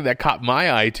something that caught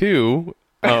my eye too.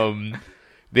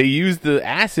 They used the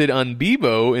acid on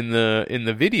Bebo in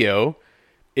the video.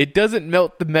 It doesn't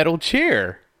melt the metal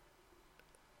chair.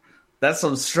 That's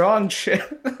some strong shit.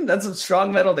 That's some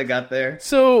strong metal they got there.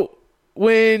 So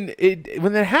when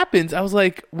that happens, I was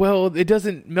like, well, it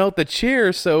doesn't melt the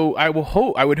chair, so I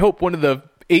would hope one of the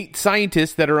 8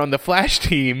 scientists that are on the Flash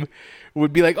team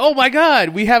would be like, oh my god,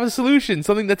 we have a solution,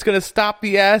 something that's going to stop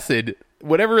the acid,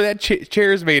 whatever that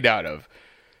chair is made out of.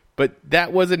 But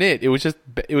that wasn't it. It was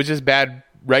just bad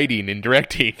writing and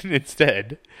directing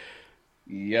instead.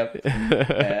 Yep.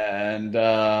 And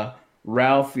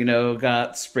Ralph,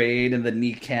 got sprayed in the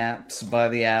kneecaps by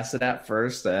the acid at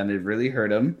first, and it really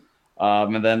hurt him.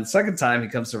 And then the second time he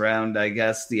comes around, I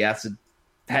guess the acid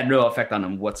had no effect on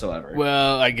him whatsoever.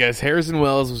 Well, I guess Harry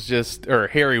Wells was just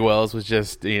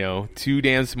too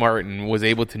damn smart and was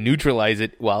able to neutralize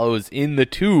it while it was in the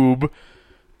tube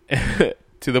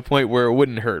to the point where it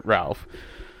wouldn't hurt Ralph.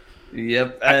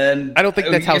 Yep. And I don't think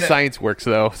that's how science works,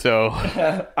 though. So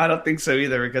I don't think so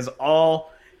either, because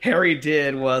all Harry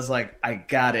did was like, I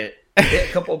got it. Hit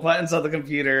a couple of buttons on the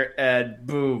computer and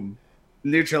boom,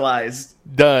 neutralized.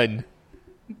 Done.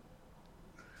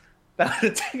 That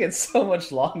would have taken so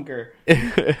much longer.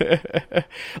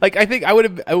 Like, I think I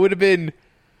would have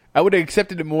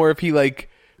accepted it more if he like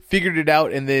figured it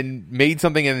out and then made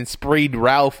something and then sprayed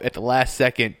Ralph at the last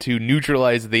second to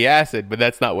neutralize the acid, but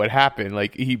that's not what happened.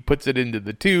 Like, he puts it into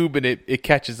the tube and it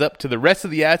catches up to the rest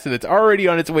of the acid that's already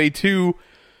on its way to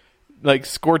like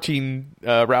scorching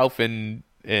Ralph and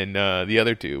the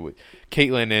other two,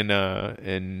 Caitlin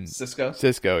and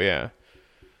Cisco, yeah.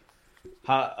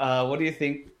 What do you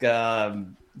think?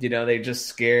 They just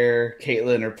scare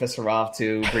Caitlin or piss her off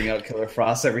to bring out Killer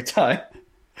Frost every time.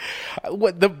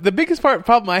 What the biggest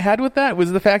problem I had with that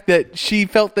was the fact that she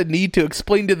felt the need to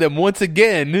explain to them once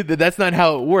again that that's not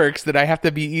how it works. That I have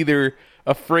to be either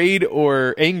afraid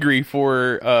or angry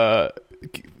for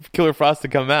Killer Frost to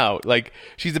come out. Like,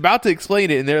 she's about to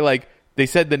explain it, and they're like, they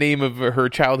said the name of her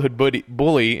childhood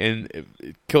bully, and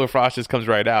Killer Frost just comes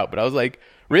right out. But I was like,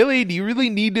 really? Do you really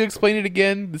need to explain it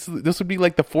again? This would be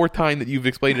like the 4th time that you've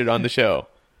explained it on the show.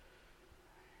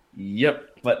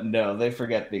 Yep, but no, they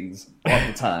forget things all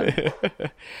the time.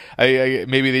 I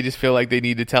maybe they just feel like they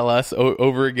need to tell us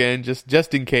over again,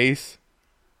 just in case.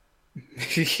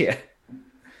 Yeah.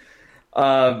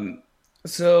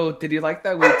 So, did you like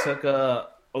that we took a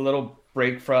little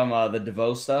break from the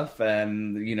DeVoe stuff,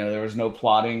 and there was no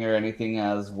plotting or anything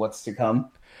as what's to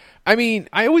come? I mean,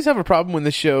 I always have a problem when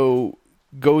the show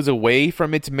goes away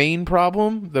from its main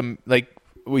problem.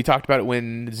 We talked about it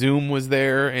when Zoom was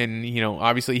there, and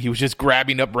obviously he was just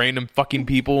grabbing up random fucking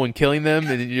people and killing them,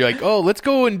 and you're like, oh, let's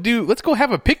go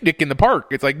have a picnic in the park.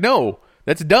 It's like, no,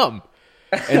 that's dumb.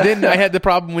 And then I had the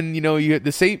problem when you had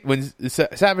when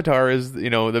Savitar is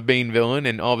the main villain,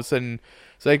 and all of a sudden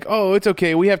it's like, oh, it's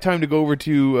okay, we have time to go over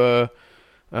to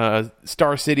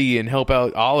Star City and help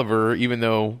out Oliver, even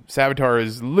though Savitar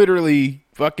is literally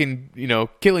fucking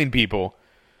killing people.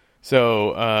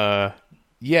 So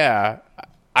yeah,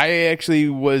 I actually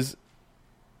was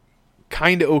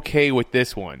kind of okay with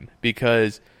this one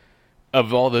because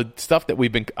of all the stuff that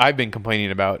I've been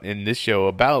complaining about in this show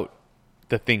about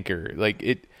the Thinker. Like,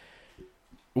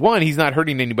 he's not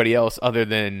hurting anybody else other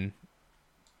than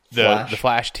the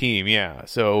Flash team, yeah.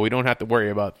 So we don't have to worry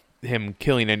about him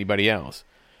killing anybody else.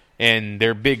 and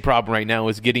their big problem right now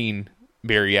is getting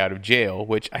Barry out of jail,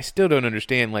 which I still don't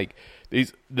understand. Like,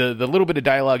 the little bit of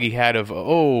dialogue he had of,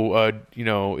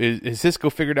 is Cisco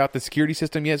figured out the security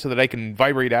system yet so that I can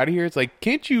vibrate out of here? It's like,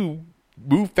 can't you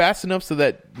move fast enough so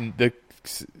that the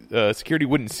security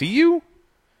wouldn't see you?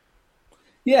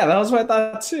 Yeah, that was what I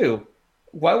thought too.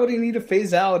 Why would he need to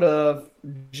phase out of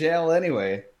jail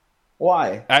anyway?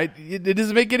 Why? It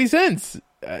doesn't make any sense.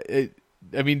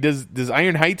 Does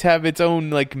Iron Heights have its own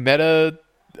like meta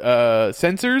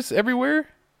sensors everywhere?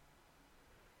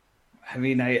 I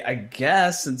mean, I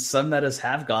guess, and some metas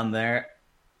have gone there,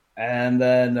 and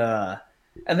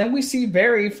then we see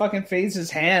Barry fucking phase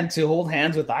his hand to hold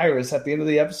hands with Iris at the end of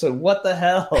the episode. What the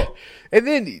hell? And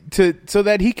then so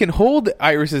that he can hold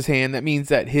Iris's hand, that means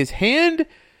that his hand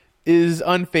is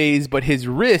unfazed, but his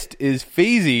wrist is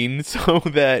phasing so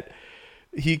that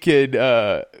he could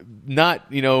not,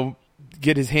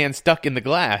 get his hand stuck in the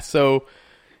glass. So,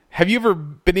 have you ever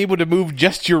been able to move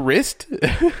just your wrist?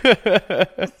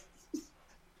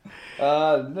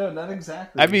 No, not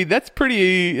exactly. I mean, that's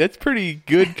pretty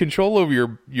good control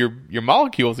over your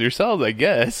molecules, your cells, I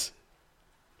guess.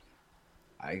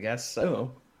 I guess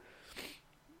so.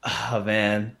 Oh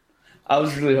man, I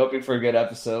was really hoping for a good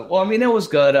episode. Well, I mean, it was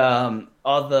good.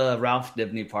 All the Ralph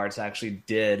Dibny parts actually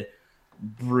did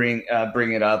bring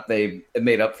it up. It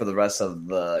made up for the rest of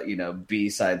the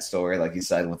B-side story, like you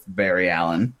said, with Barry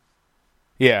Allen.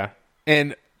 Yeah,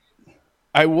 and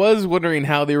I was wondering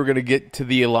how they were going to get to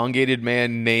the elongated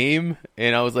man name,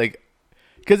 and I was like,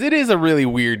 because it is a really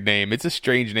weird name. It's a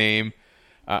strange name.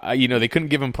 They couldn't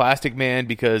give him Plastic Man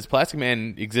because Plastic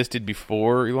Man existed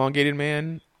before Elongated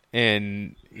Man,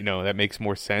 and that makes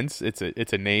more sense. It's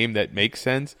a name that makes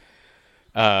sense.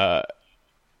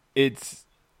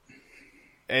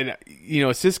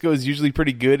 Cisco is usually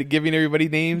pretty good at giving everybody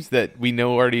names that we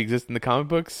know already exist in the comic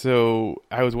books. So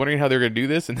I was wondering how they're going to do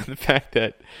this, and then the fact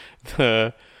that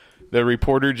the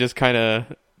reporter just kind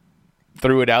of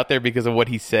threw it out there because of what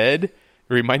he said. It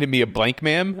reminded me of Blank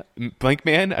Man.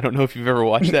 I don't know if you've ever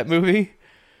watched that movie.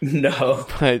 No,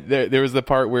 but there was the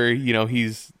part where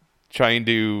he's talking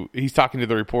to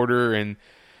the reporter, and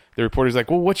the reporter's like,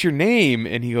 well, what's your name?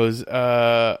 And he goes,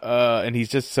 and he's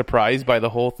just surprised by the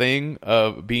whole thing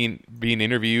of being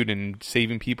interviewed and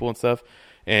saving people and stuff.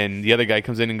 And the other guy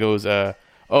comes in and goes,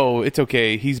 oh, it's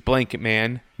okay. He's Blank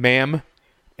Man, ma'am.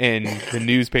 And the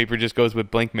newspaper just goes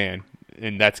with Blank Man.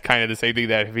 And that's kind of the same thing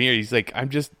that I have here. He's like, I'm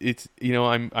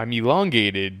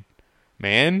elongated,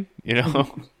 man.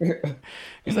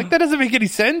 He's like, that doesn't make any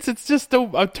sense. It's just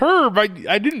a term. I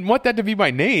didn't want that to be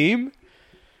my name.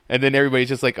 And then everybody's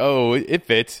just like, oh, it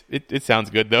fits. It sounds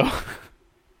good, though.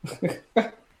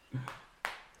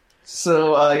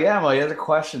 So, my other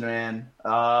question, man.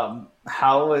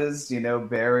 How is,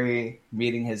 Barry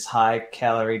meeting his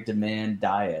high-calorie demand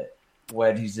diet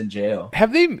when he's in jail?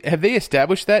 Have they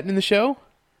established that in the show?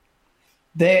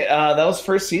 That was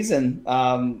first season.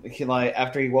 He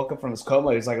after he woke up from his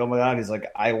coma, he's like, oh my God. He's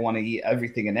like, I want to eat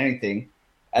everything and anything.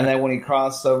 And then when he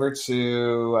crossed over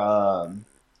to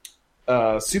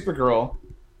Supergirl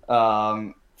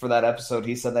for that episode,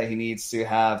 he said that he needs to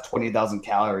have 20,000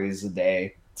 calories a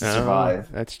day to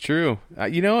survive. That's true.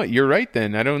 You know what? You're right.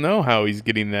 Then I don't know how he's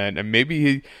getting that. And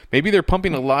maybe they're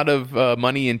pumping a lot of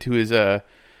money into his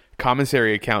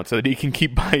commissary account so that he can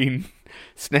keep buying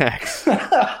snacks.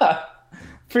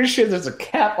 Pretty sure there's a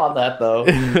cap on that, though.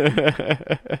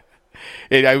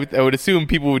 I would assume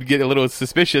people would get a little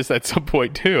suspicious at some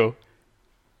point too.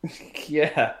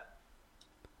 Yeah.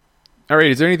 All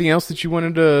right. Is there anything else that you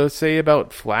wanted to say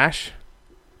about Flash?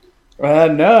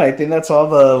 No, I think that's all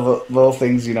the little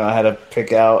things, I had to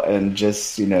pick out and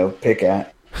just, pick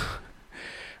at.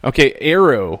 Okay,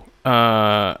 Arrow.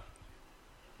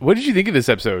 What did you think of this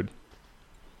episode?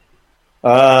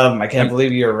 I can't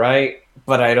believe you're right,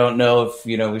 but I don't know if,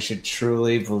 we should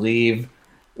truly believe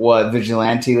what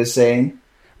Vigilante was saying.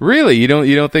 Really? You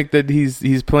don't think that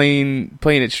he's playing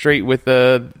it straight with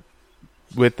Mr.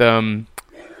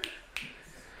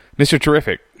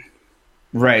 Terrific?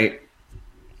 Right.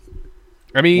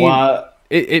 I mean,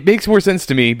 it makes more sense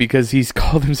to me because he's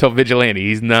called himself Vigilante.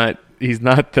 He's not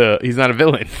a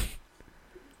villain.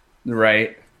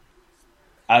 Right.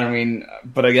 I mean,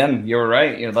 but again, you're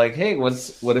right. You're like, hey, what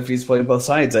if he's playing both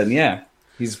sides? And yeah,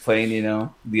 he's playing,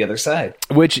 the other side.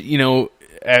 Which,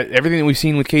 everything that we've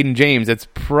seen with Caden James, that's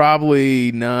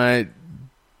probably not.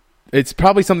 It's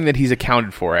probably something that he's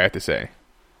accounted for, I have to say.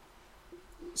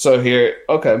 So here,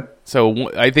 okay. So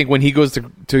I think when he goes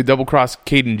to double cross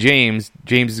Caden James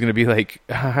is going to be like,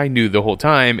 I knew the whole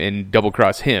time, and double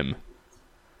cross him.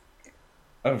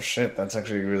 Oh shit, that's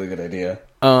actually a really good idea.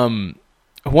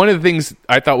 one of the things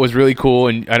I thought was really cool,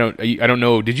 and I don't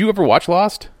know, did you ever watch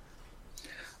Lost?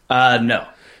 No.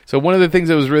 So one of the things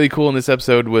that was really cool in this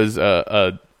episode was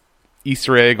a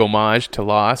Easter egg homage to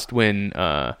Lost when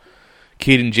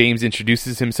Caden James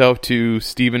introduces himself to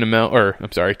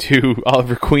to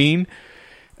Oliver Queen.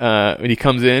 When he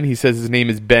comes in, he says his name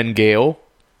is Ben Gale.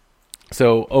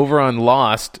 So over on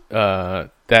Lost,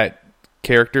 that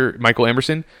character, Michael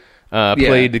Emerson,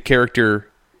 played the character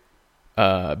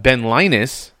Ben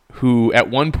Linus, who at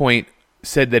one point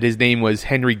said that his name was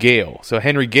Henry Gale. So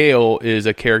Henry Gale is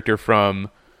a character from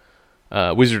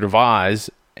Wizard of Oz,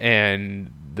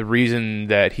 and the reason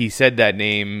that he said that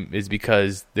name is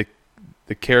because the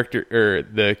character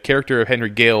of Henry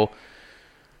Gale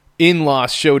in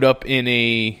Lost showed up in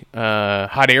a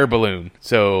hot air balloon.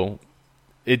 So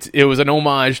it was an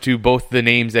homage to both the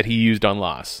names that he used on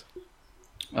Lost.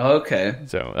 Okay.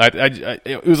 So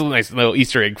it was a nice little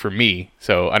Easter egg for me.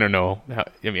 So I don't know. I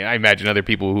imagine other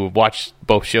people who have watched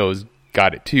both shows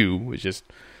got it too. It was just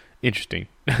interesting.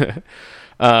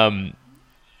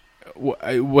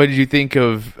 What did you think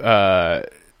of the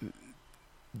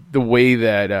way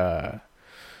that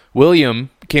William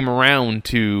came around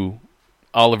to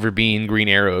Oliver being Green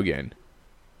Arrow again?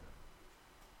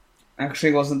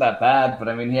 Actually, it wasn't that bad, but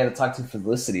I mean, he had to talk to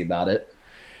Felicity about it.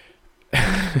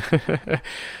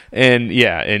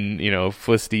 and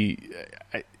Felicity,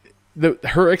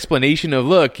 her explanation of,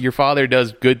 look, your father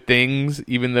does good things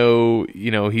even though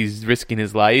he's risking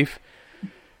his life.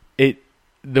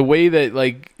 The way that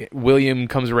like William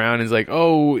comes around and is like,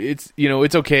 oh, it's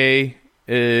okay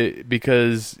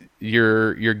because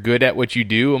you're good at what you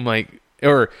do. I'm like,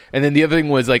 and then the other thing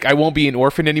was like, I won't be an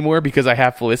orphan anymore because I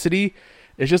have Felicity.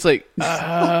 It's just like,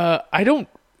 there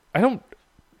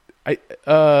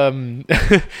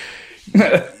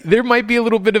might be a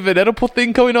little bit of an Oedipal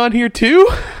thing going on here too.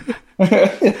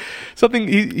 Something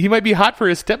he might be hot for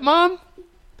his stepmom.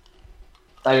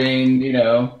 I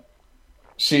mean,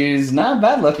 she's not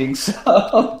bad looking,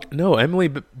 so no. Emily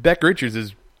Beck Richards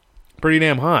is pretty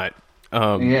damn hot.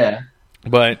 Yeah,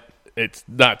 but it's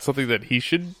not something that he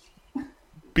should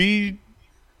be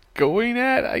going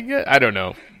at. I guess I don't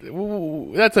know.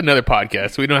 That's another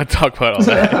podcast. We don't have to talk about all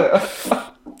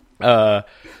that.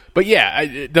 But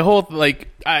yeah, the whole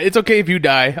it's okay if you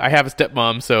die. I have a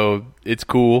stepmom, so it's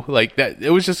cool. Like that.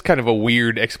 It was just kind of a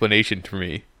weird explanation for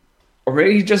me. Or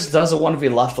maybe he just doesn't want to be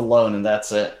left alone, and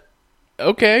that's it.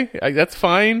 Okay, that's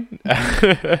fine.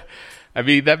 I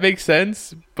mean, that makes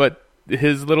sense. But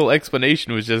his little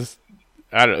explanation was just,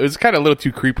 I don't know. It was kind of a little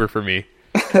too creeper for me.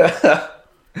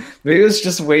 Maybe it was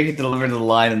just the way he delivered the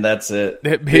line, and that's it.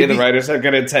 Maybe the writers have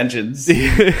good intentions.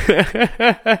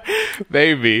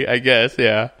 Maybe, I guess,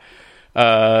 yeah.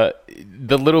 The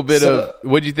little bit of,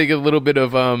 what'd you think of a little bit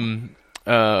of,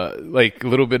 a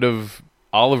little bit of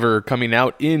Oliver coming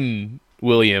out in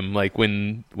William, like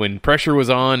when pressure was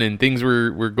on and things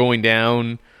were going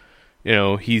down,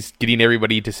 he's getting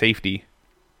everybody to safety.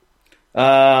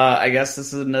 I guess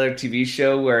this is another TV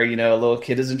show where, a little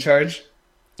kid is in charge.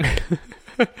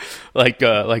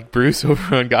 like Bruce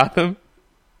over on Gotham.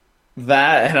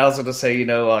 That, and I was going to say,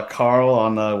 Carl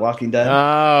on Walking Dead.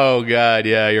 Oh God,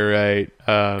 yeah, you're right.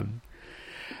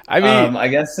 I mean, I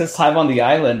guess this time on the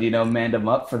island, manned him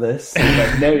up for this.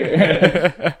 Like,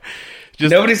 no,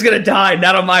 nobody's gonna die.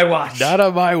 Not on my watch. Not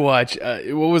on my watch.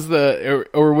 What was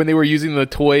or when they were using the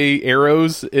toy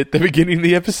arrows at the beginning of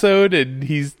the episode, and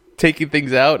he's taking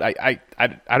things out. I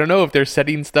don't know if they're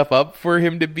setting stuff up for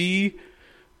him to be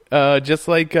just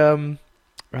like Connor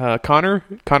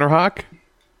Hawk.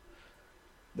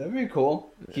 That'd be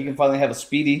cool. He can finally have a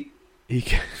Speedy.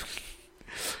 I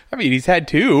mean, he's had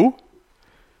two.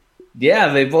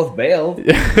 Yeah, they both bailed.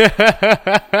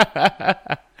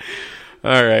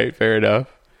 All right, fair enough.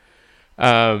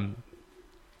 I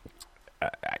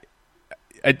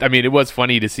mean, it was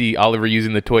funny to see Oliver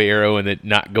using the toy arrow and it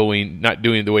not doing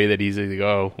the way that he's like,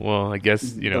 oh, well, I guess,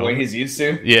 the way he's used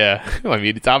to. Yeah. I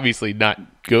mean, it's obviously not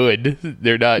good.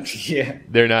 They're not, yeah.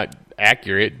 They're not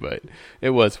accurate, but it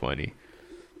was funny.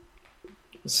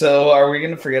 So are we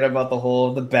going to forget about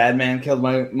the bad man killed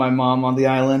my mom on the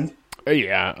island?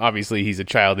 Yeah, obviously he's a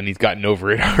child and he's gotten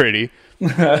over it already.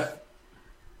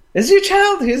 Is he a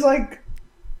child? He's like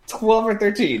 12 or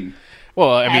 13.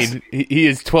 Well, I mean, he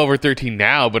is 12 or 13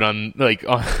 now, but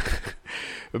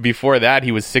before that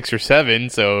he was 6 or 7,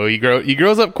 so he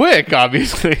grows up quick,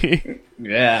 obviously.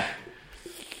 Yeah.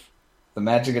 The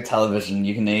magic of television,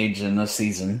 you can age in a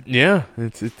season. Yeah,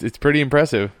 it's pretty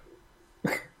impressive.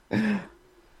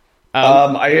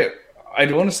 I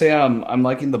do want to say I'm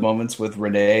liking the moments with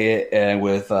Renee and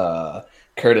with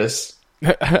Curtis.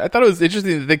 I thought it was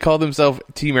interesting that they called themselves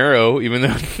Team Arrow, even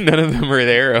though none of them are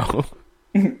the Arrow.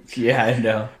 Yeah, I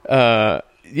know.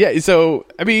 Yeah, so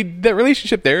I mean, the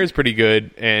relationship there is pretty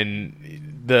good,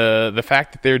 and the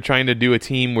fact that they're trying to do a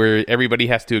team where everybody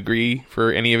has to agree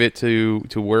for any of it to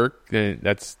work,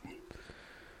 that's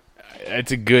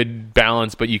a good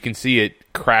balance. But you can see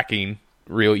it cracking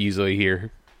real easily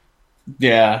here.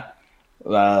 Yeah.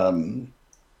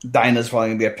 Dinah's probably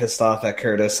gonna get pissed off at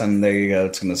Curtis, and there you go.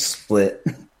 It's gonna split.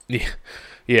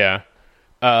 Yeah.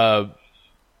 Her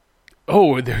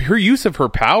use of her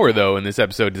power though in this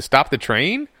episode to stop the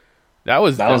train, that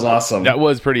was awesome. That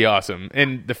was pretty awesome,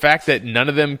 and the fact that none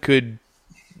of them could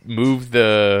move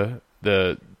the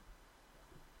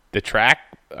track,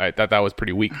 I thought that was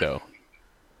pretty weak though.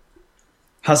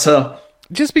 How so?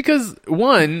 Just because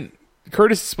one,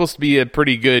 Curtis is supposed to be a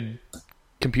pretty good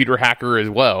computer hacker as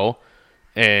well.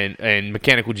 And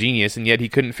mechanical genius, and yet he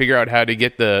couldn't figure out how to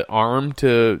get the arm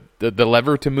to the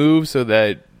lever to move so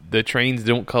that the trains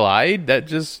don't collide. That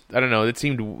just, I don't know, it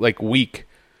seemed like weak.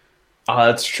 Oh,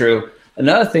 that's true.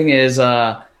 Another thing is,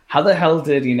 how the hell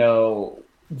did,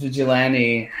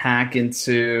 Vigilante hack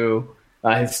into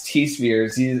his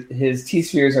T-spheres? His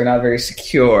T-spheres are not very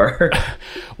secure.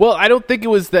 Well, I don't think it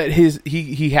was that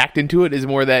he hacked into it. It's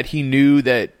more that he knew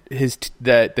that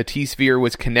that the T-sphere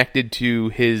was connected to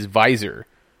his visor.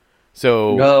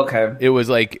 So It was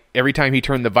like every time he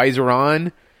turned the visor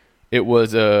on, it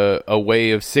was a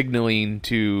way of signaling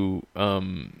to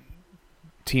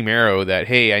Team Arrow that,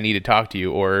 hey, I need to talk to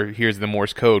you, or here's the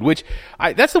Morse code. Which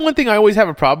that's the one thing I always have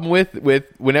a problem with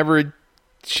whenever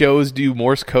shows do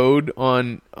Morse code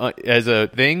on as a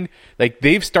thing. Like,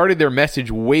 they've started their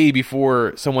message way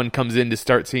before someone comes in to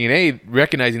start CNA,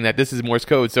 recognizing that this is Morse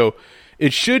code. So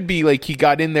it should be like he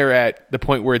got in there at the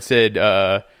point where it said,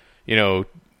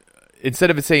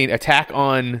 instead of it saying attack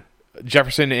on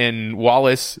Jefferson and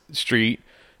Wallace Street,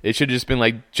 it should have just been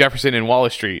like Jefferson and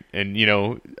Wallace Street. And,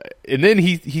 and then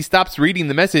he stops reading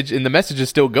the message and the message is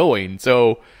still going.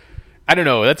 So I don't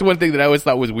know. That's one thing that I always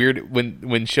thought was weird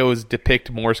when shows depict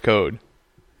Morse code.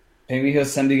 Maybe he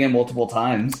was sending it multiple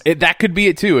times. That could be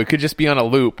it too. It could just be on a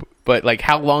loop. But like,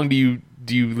 how long do you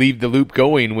leave the loop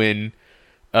going when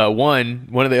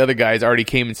one of the other guys already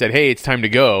came and said, hey, it's time to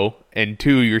go, and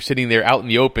two, you're sitting there out in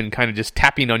the open kind of just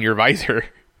tapping on your visor.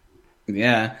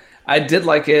 Yeah, I did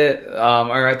like it,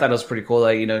 or I thought it was pretty cool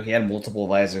that, he had multiple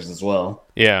visors as well.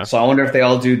 Yeah. So I wonder if they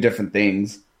all do different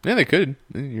things. Yeah, they could.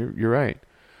 You're right.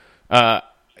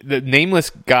 The nameless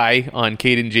guy on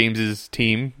Caden James's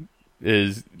team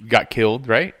got killed,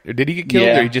 right? Or did he get killed,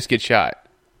 or he just get shot?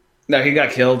 No, he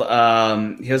got killed.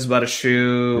 He was about to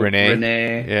shoot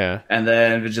Renee. Yeah. And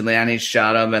then Vigilante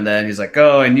shot him, and then he's like,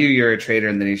 oh, I knew you were a traitor,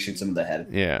 and then he shoots him in the head.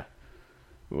 Yeah.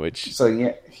 So,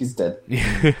 yeah, he's dead.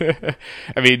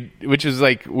 I mean, which is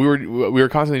like, we were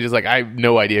constantly just like, I have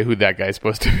no idea who that guy's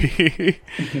supposed to be.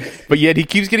 But yet he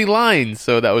keeps getting lines,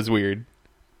 so that was weird.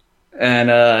 And,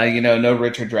 no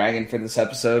Richard Dragon for this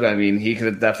episode. I mean, he could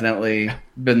have definitely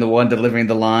been the one delivering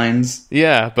the lines.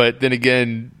 Yeah, but then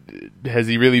again, has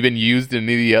he really been used in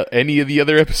any of the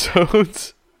other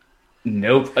episodes?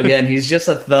 Nope. Again, he's just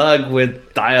a thug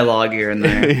with dialogue here and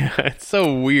there. Yeah, it's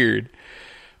so weird.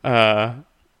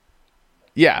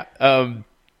 Yeah.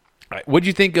 What'd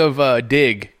you think of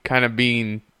Dig kind of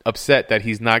being upset that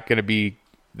he's not going to be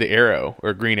the Arrow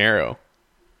or Green Arrow?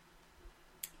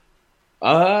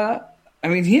 I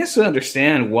mean, he has to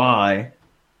understand why.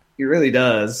 He really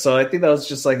does. So I think that was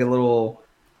just like a little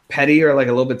petty or like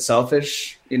a little bit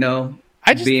selfish,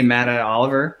 being mad at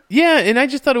Oliver. Yeah, and I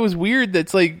just thought it was weird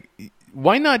that's like,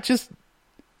 why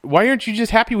aren't you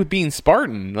just happy with being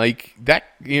Spartan? Like, that,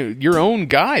 your own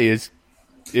guy is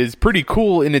pretty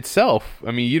cool in itself.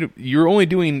 I mean, you're only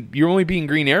being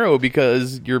Green Arrow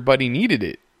because your buddy needed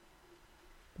it.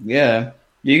 Yeah.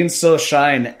 You can still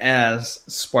shine as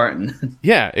Spartan.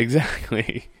 Yeah,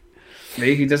 exactly.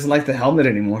 Maybe he doesn't like the helmet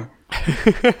anymore.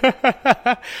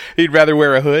 He'd rather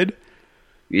wear a hood?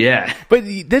 Yeah. But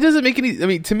that doesn't make any... I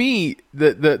mean, to me,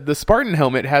 the Spartan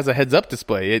helmet has a heads-up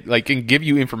display. It can give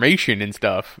you information and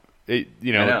stuff.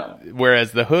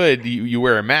 Whereas the hood, you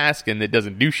wear a mask and it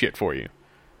doesn't do shit for you.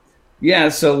 Yeah,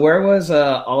 so where was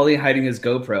Ollie hiding his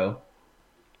GoPro?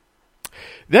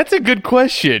 That's a good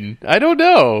question. I don't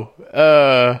know.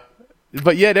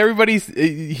 But yet everybody's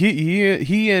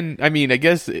he and I mean, I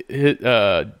guess Dig's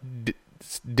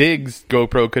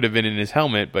GoPro could have been in his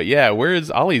helmet, but yeah, where is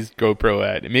Ollie's GoPro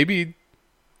at? Maybe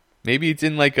it's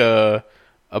in like a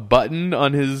button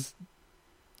on his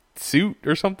suit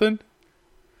or something.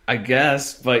 I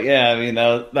guess, but yeah, I mean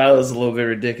that was a little bit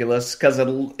ridiculous because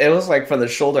it was like from the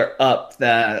shoulder up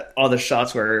that all the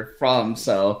shots were from.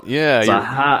 So yeah,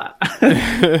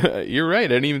 you're right. I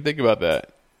didn't even think about that.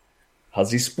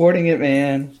 How's he sporting it,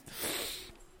 man?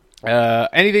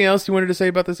 Anything else you wanted to say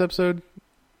about this episode?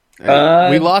 We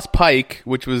lost Pike,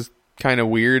 which was kind of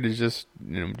weird. It's just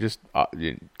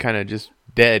kind of just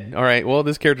dead. All right, well,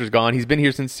 this character's gone. He's been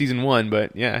here since season 1,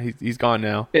 but yeah, he's gone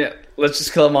now. Yeah, let's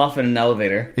just kill him off in an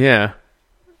elevator. Yeah.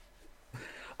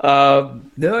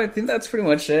 No, I think that's pretty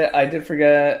much it. I did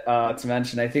forget to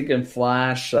mention, I think in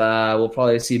Flash, we'll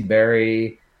probably see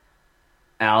Barry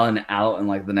Allen out in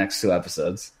like the next 2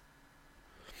 episodes.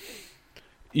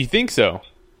 You think so?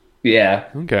 Yeah.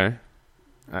 Okay.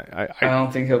 I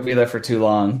don't think he'll be there for too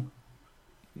long.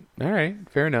 All right,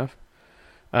 fair enough.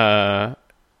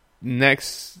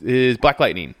 Next is Black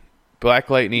Lightning. Black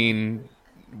Lightning,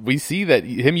 we see that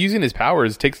him using his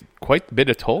powers takes quite a bit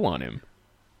of toll on him.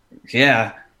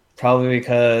 Yeah. Probably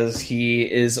because he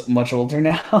is much older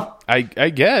now. I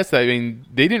guess. I mean,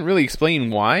 they didn't really explain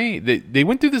why. They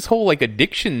went through this whole like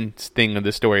addiction thing of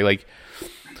the story. Like,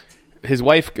 his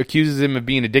wife accuses him of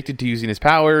being addicted to using his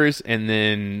powers, and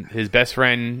then his best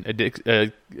friend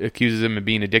accuses him of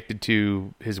being addicted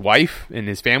to his wife and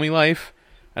his family life.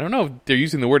 I don't know if they're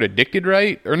using the word addicted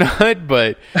right or not,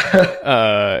 but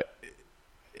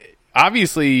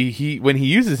obviously when he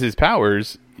uses his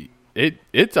powers,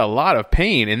 it's a lot of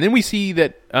pain. And then we see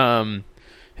that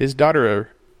his daughter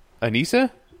Anissa,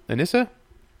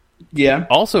 yeah,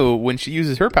 also when she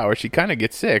uses her powers, she kind of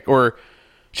gets sick, or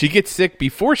she gets sick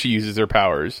before she uses her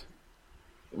powers.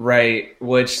 Right,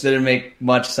 which didn't make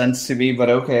much sense to me, but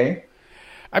okay.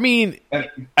 I mean,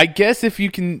 I guess if you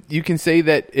can say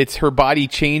that it's her body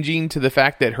changing to the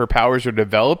fact that her powers are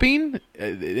developing,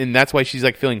 and that's why she's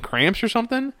like feeling cramps or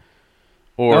something.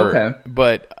 Or, okay.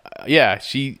 But yeah,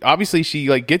 she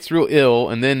like gets real ill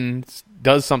and then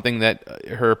does something that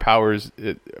her powers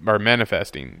are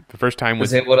manifesting. The first time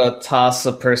was able to toss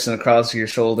a person across your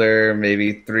shoulder,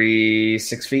 maybe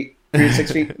 3-6 feet.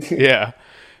 Yeah.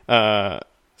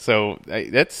 So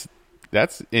that's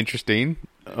interesting.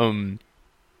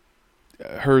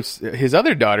 His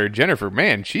other daughter, Jennifer,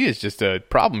 man, she is just a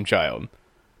problem child.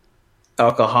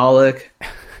 Alcoholic.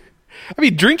 I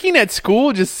mean, drinking at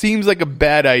school just seems like a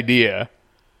bad idea.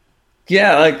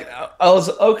 Yeah, like, I was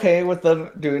okay with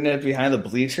them doing it behind the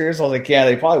bleachers. I was like, yeah,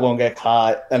 they probably won't get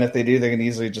caught. And if they do, they can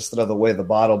easily just throw away the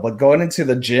bottle. But going into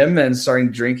the gym and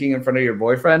starting drinking in front of your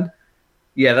boyfriend,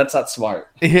 yeah, that's not smart.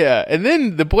 Yeah, and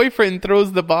then the boyfriend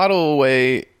throws the bottle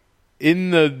away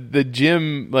in the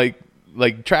gym, like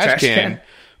trash can.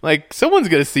 Like, someone's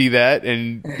going to see that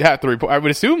and have to report. I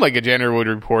would assume like a janitor would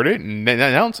report it, and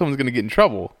now someone's going to get in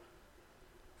trouble.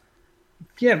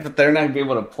 Yeah, but they're not going to be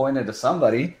able to point it to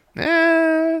somebody.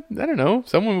 I don't know.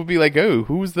 Someone would be like, oh,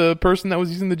 who's the person that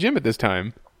was using the gym at this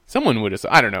time? Someone would have.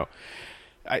 I don't know.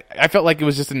 I felt like it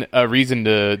was just a reason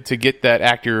to get that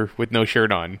actor with no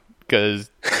shirt on,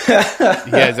 because he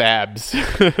has abs.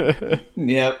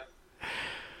 Yep.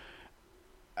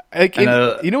 Like, you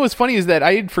know what's funny is that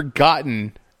I had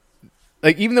forgotten,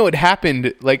 like, even though it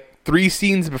happened like 3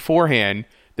 scenes beforehand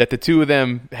that the two of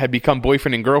them had become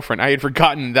boyfriend and girlfriend, I had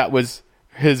forgotten that was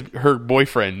her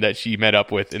boyfriend that she met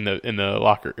up with in the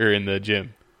locker or in the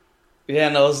gym. Yeah,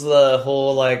 and that was the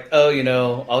whole like, oh,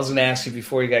 I was gonna ask you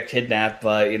before you got kidnapped,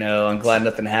 but I'm glad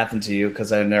nothing happened to you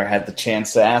because I never had the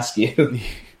chance to ask you.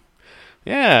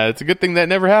 Yeah, it's a good thing that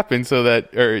never happened, so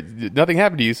that nothing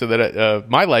happened to you, so that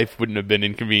my life wouldn't have been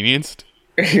inconvenienced.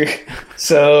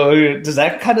 So does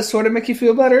that kind of sort of make you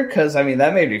feel better? Because that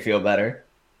made me feel better.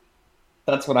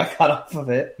 That's what I got off of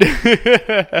it.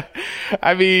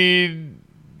 I mean,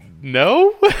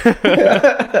 no.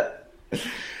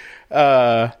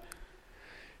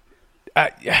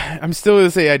 I'm still going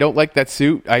to say I don't like that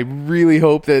suit. I really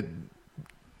hope that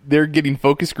they're getting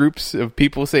focus groups of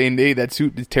people saying, hey, that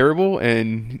suit is terrible,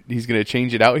 and he's going to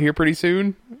change it out here pretty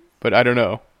soon. But I don't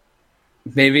know.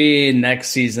 Maybe next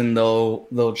season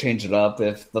they'll change it up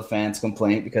if the fans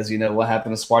complain, because what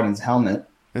happened to Spartan's helmet.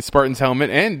 And Spartan's helmet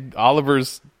and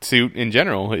Oliver's suit in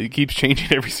general. It keeps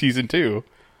changing every season too.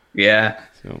 Yeah.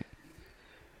 So,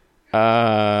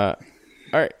 all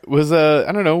right.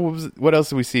 I don't know. What else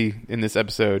did we see in this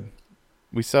episode?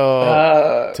 We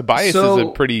saw Tobias is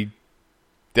a pretty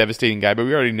devastating guy, but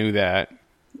we already knew that.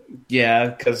 Yeah,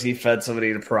 because he fed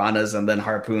somebody to piranhas and then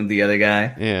harpooned the other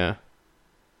guy. Yeah.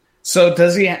 So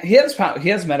does he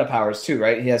has meta powers too,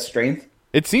 right? He has strength.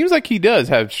 It seems like he does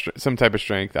have some type of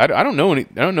strength. I don't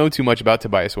know too much about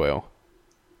Tobias Whale.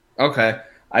 Okay,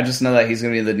 I just know that he's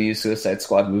going to be the new Suicide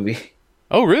Squad movie.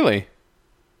 Oh, really?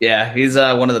 Yeah, he's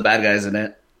one of the bad guys in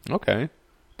it. Okay.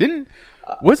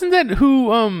 Wasn't that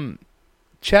who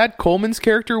Chad Coleman's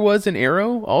character was in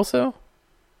Arrow also?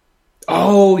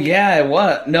 Oh yeah, it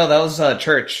was. No, that was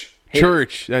Church.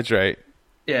 Church, that's right.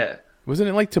 Yeah. Wasn't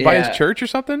it like Tobias Church or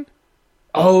something?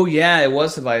 Oh yeah, it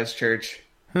was Tobias Church.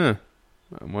 Huh.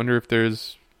 I wonder if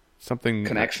there's something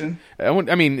connection.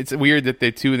 I mean, it's weird that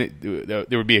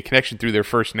there would be a connection through their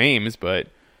first names, but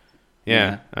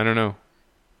yeah. I don't know.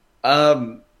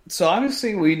 So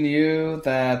obviously we knew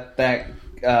that the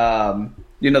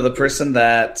person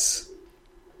that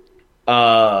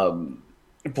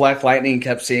Black Lightning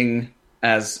kept seeing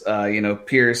as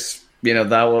Pierce,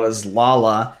 that was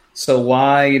Lala. So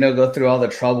why go through all the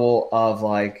trouble of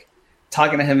like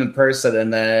talking to him in person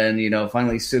and then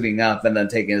finally suiting up and then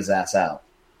taking his ass out?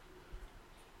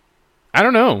 I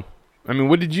don't know. I mean,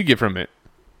 what did you get from it?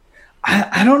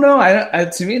 I don't know.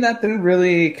 To me, that didn't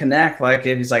really connect. Like,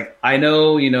 if he's like, I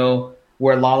know,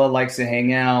 where Lala likes to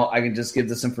hang out. I can just give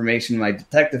this information to my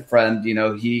detective friend.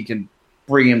 He can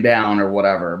bring him down or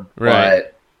whatever. Right.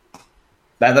 But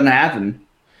that didn't happen.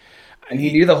 And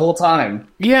he knew the whole time.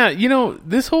 Yeah,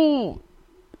 this whole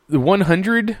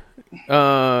 100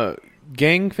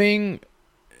 gang thing,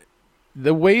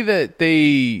 the way that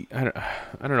they... I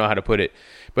don't know how to put it.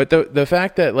 But the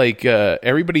fact that like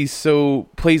everybody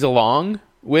plays along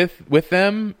with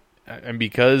them, and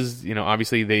because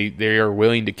obviously they are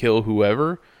willing to kill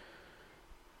whoever,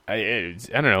 I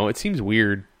don't know. It seems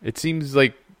weird. It seems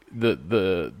like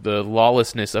the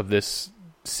lawlessness of this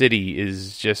city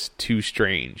is just too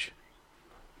strange.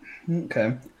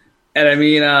 Okay, and I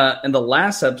mean in the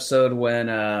last episode when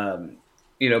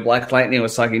Black Lightning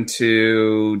was talking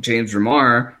to James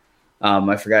Remar,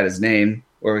 I forgot his name.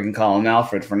 Or we can call him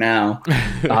Alfred for now.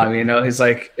 He's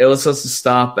like, it was supposed to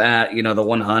stop at, the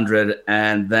 100.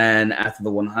 And then after the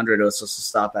 100, it was supposed to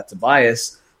stop at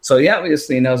Tobias. So he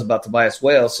obviously knows about Tobias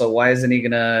Whale. So why isn't he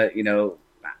going to,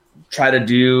 try to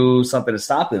do something to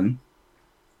stop him?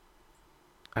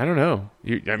 I don't know.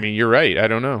 You're right. I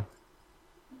don't know.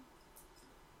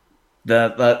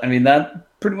 That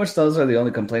pretty much those are the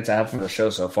only complaints I have for the show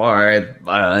so far.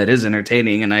 It is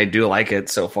entertaining and I do like it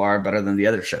so far better than the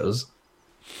other shows.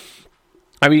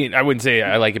 I mean, I wouldn't say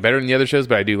I like it better than the other shows,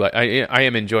 but I do like. I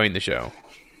am enjoying the show.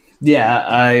 Yeah,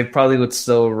 I probably would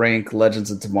still rank Legends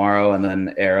of Tomorrow, and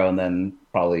then Arrow, and then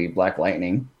probably Black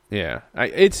Lightning. Yeah,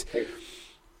 it's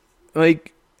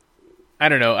like I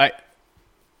don't know.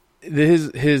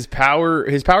 His power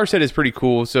set is pretty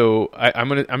cool. So I'm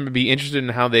gonna be interested in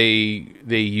how they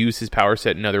use his power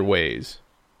set in other ways.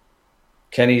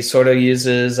 Kenny sort of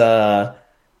uses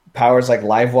powers like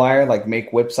Livewire, like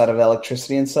make whips out of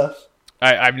electricity and stuff.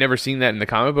 I've never seen that in the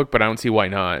comic book, but I don't see why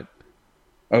not.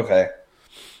 Okay.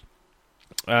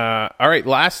 All right.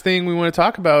 Last thing we want to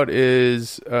talk about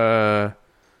is Agents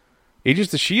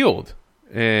of S.H.I.E.L.D.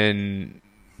 and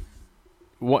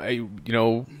what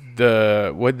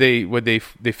they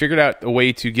figured out a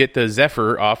way to get the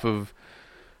Zephyr off of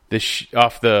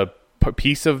the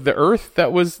piece of the Earth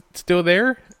that was still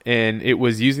there, and it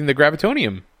was using the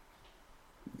gravitonium.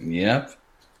 Yep.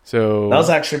 So that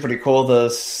was actually pretty cool. The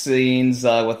scenes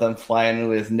with them flying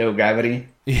with no gravity.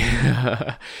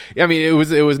 Yeah, I mean it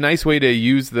was a nice way to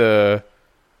use the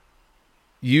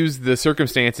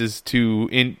circumstances to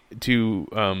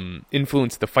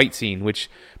influence the fight scene,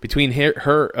 which between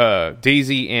her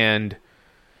Daisy and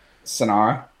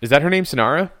Sonara. Is that her name,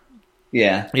 Sonara?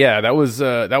 Yeah. Yeah, that was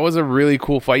a really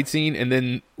cool fight scene. And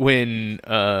then when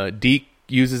Deke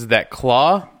uses that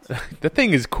claw, the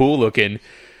thing is cool looking.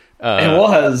 It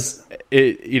was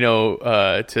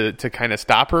to kind of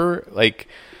stop her. Like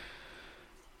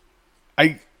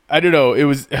I don't know. It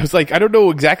was like I don't know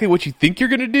exactly what you think you're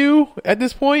gonna do at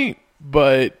this point,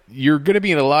 but you're gonna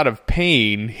be in a lot of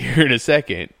pain here in a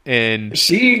second. And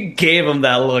she gave him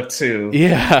that look too.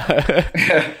 Yeah,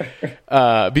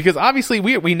 because obviously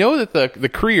we know that the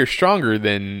Kree are stronger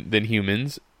than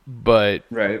humans. But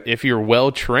right. If you're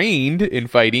well trained in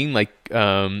fighting, like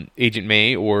Agent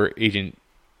May or Agent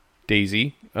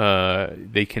Daisy,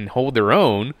 they can hold their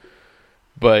own.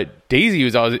 But Daisy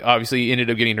was obviously ended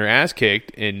up getting her ass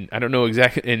kicked, and I don't know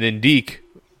exactly. And then Deke,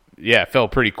 fell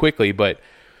pretty quickly. But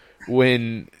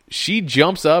when she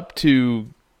jumps up to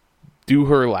do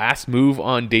her last move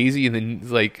on Daisy, and then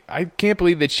like, I can't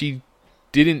believe that she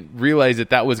didn't realize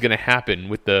that was going to happen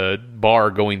with the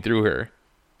bar going through her.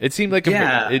 It seemed like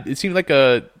it seemed like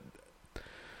a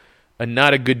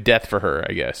not a good death for her,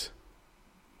 I guess.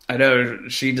 I know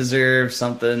she deserves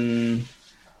something,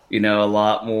 a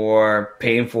lot more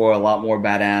painful, a lot more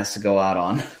badass to go out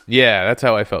on. Yeah, that's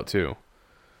how I felt too.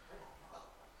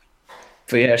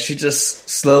 But yeah, she just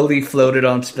slowly floated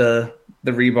onto the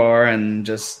the rebar and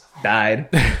just died.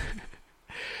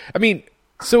 I mean,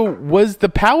 so was the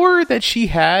power that she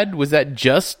had, was that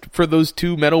just for those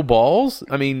 2 metal balls?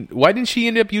 I mean, why didn't she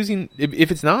end up using,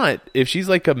 if it's not, if she's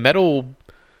like a metal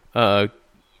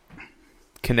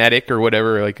kinetic or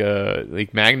whatever,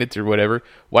 like magnets or whatever,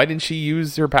 why didn't she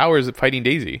use her powers at fighting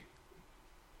Daisy?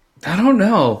 I don't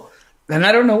know. And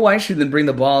I don't know why she didn't bring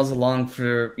the balls along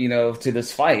for, to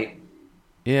this fight.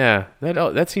 Yeah,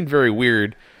 that seemed very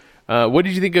weird. What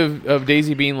did you think of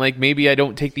Daisy being like, maybe I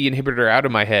don't take the inhibitor out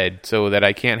of my head so that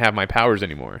I can't have my powers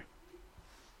anymore?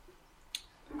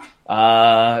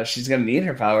 She's going to need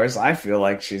her powers. I feel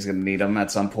like she's going to need them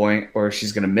at some point, or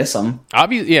she's going to miss them.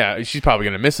 Yeah, she's probably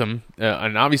going to miss them.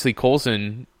 And obviously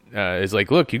Coulson is like,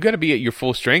 look, you got to be at your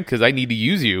full strength because I need to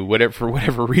use you for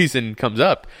whatever reason comes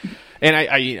up. And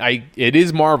I it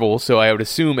is Marvel, so I would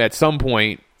assume at some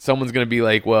point someone's going to be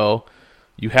like, well,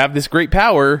 you have this great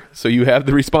power, so you have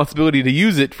the responsibility to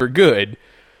use it for good.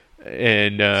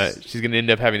 And she's going to end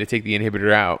up having to take the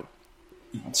inhibitor out.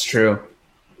 That's true.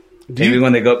 Maybe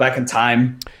when they go back in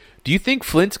time. Do you think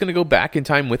Flint's going to go back in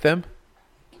time with them?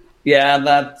 Yeah,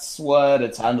 that's what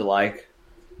it sounded like.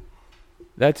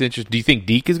 That's interesting. Do you think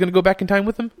Deke is going to go back in time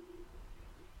with them?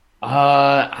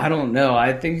 I don't know.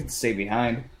 I think he'd stay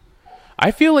behind. I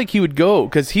feel like he would go,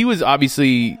 because he was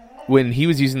obviously, when he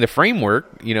was using the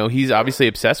framework, he's obviously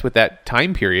obsessed with that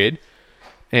time period.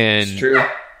 And it's true.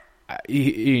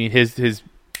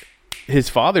 His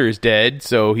father is dead,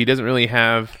 so he doesn't really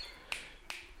have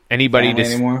anybody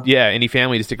any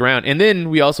family to stick around. And then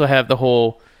we also have the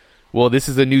whole, well, this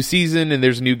is a new season and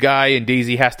there's a new guy and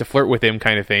Daisy has to flirt with him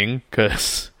kind of thing,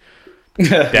 because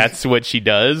that's what she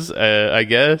does, I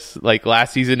guess. Like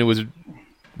last season it was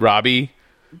Robbie,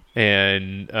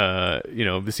 and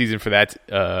the season for that,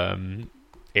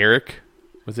 Eric.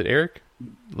 Was it Eric?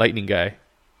 Lightning guy.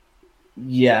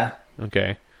 Yeah.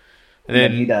 Okay. And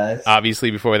then he does.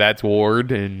 Obviously before that's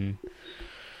Ward, and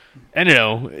I don't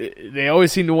know. They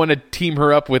always seem to want to team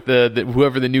her up with the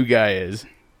whoever the new guy is.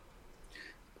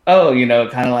 Oh,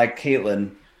 kind of like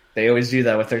Caitlyn. They always do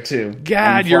that with her too.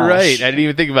 God, you're right. I didn't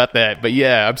even think about that. But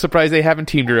yeah, I'm surprised they haven't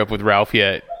teamed her up with Ralph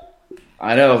yet.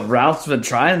 I know. Ralph's been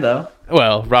trying, though.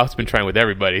 Well, Ralph's been trying with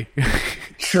everybody.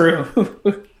 True.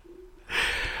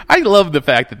 I love the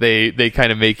fact that they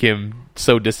kind of make him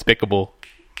so despicable.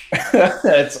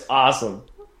 That's awesome.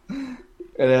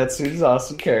 He's an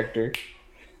awesome character.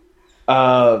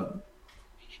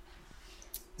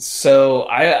 So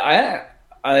I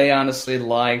honestly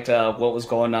liked what was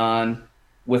going on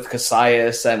with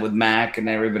Cassius and with Mac and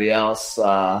everybody else.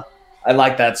 I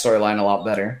like that storyline a lot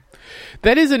better.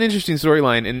 That is an interesting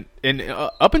storyline, and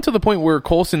up until the point where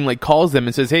Coulson calls them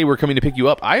and says, "Hey, we're coming to pick you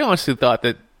up," I honestly thought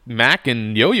that Mac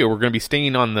and Yo-Yo were going to be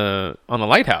staying on the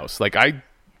lighthouse. I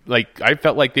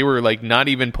felt like they were not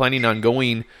even planning on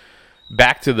going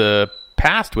back to the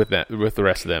past with the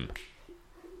rest of them.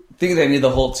 I think they need the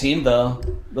whole team, though.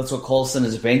 That's what Coulson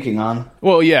is banking on.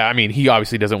 Well, yeah, I mean, he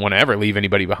obviously doesn't want to ever leave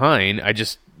anybody behind. I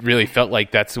just really felt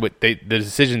like that's what the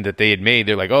decision that they had made.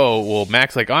 They're like, oh, well,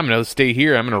 Mac's like, I'm going to stay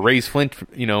here. I'm going to raise Flint,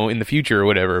 in the future or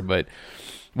whatever. But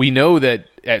we know that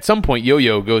at some point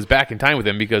Yo-Yo goes back in time with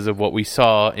him because of what we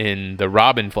saw in the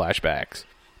Robin flashbacks.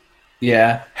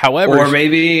 Yeah. However, or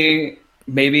maybe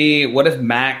what if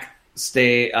Mac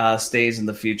stays in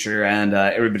the future and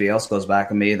everybody else goes back,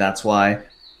 and maybe that's why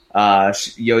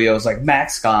Yo-Yo's like,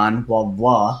 Mac's gone, blah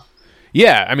blah.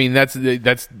 Yeah, I mean that's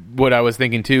what I was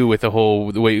thinking too, with the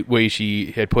whole way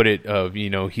she had put it of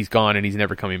he's gone and he's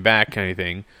never coming back kind of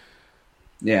thing.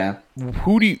 Yeah.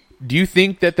 Who do you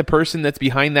think that the person that's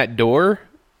behind that door,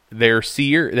 their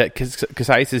seer, that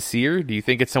Cassius is seer? Do you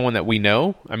think it's someone that we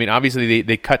know? I mean, obviously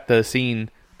they cut the scene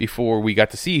before we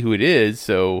got to see who it is,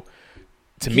 so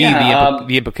to me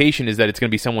the implication is that it's going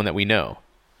to be someone that we know.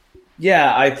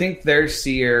 Yeah, I think their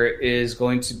seer is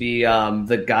going to be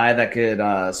the guy that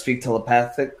could speak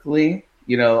telepathically.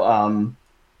 That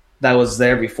was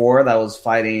there before, that was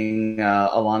fighting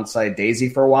alongside Daisy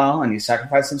for a while, and he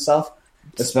sacrificed himself.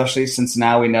 Especially since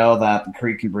now we know that the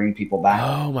Kree can bring people back.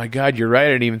 Oh my God, you're right. I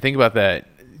didn't even think about that,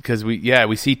 because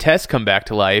we see Tess come back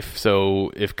to life.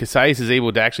 So if Cassius is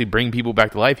able to actually bring people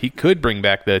back to life, he could bring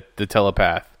back the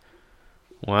telepath.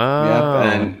 Wow.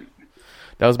 Yep, and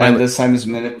that was my. And this time is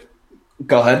minute.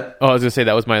 Go ahead. Oh, I was gonna say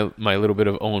that was my little bit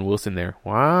of Owen Wilson there.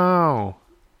 Wow.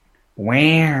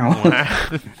 Wow.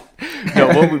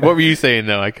 No, what were you saying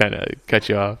though? I kind of cut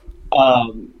you off.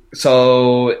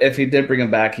 So if he did bring him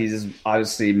back, he's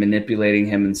obviously manipulating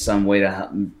him in some way to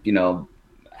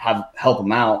help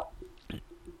him out.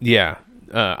 Yeah,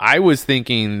 I was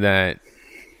thinking that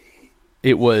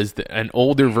it was an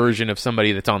older version of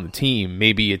somebody that's on the team.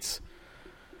 Maybe it's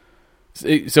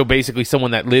So basically,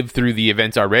 someone that lived through the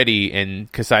events already,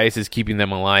 and Cassius is keeping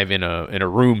them alive in a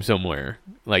room somewhere,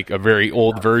 like a very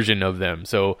old version of them.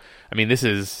 So, I mean, this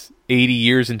is 80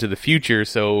 years into the future,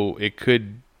 so it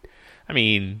could. I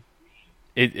mean,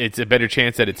 it's a better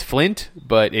chance that it's Flint,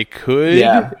 but it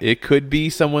could be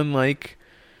someone like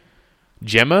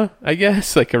Gemma, I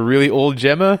guess, like a really old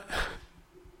Gemma.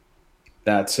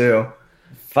 That too.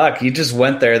 Fuck, you just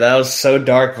went there. That was so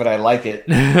dark, but I like it.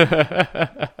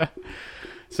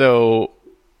 So,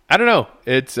 I don't know.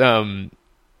 It's I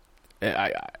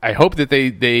hope that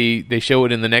they show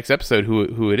it in the next episode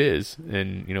who it is,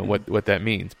 and you know what that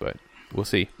means. But we'll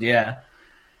see. Yeah,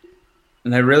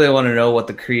 and I really want to know what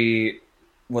the Kree,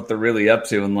 what they're really up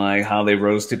to, and like how they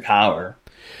rose to power.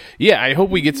 Yeah, I hope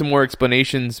we get some more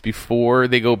explanations before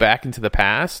they go back into the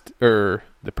past or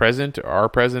the present or our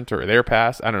present or their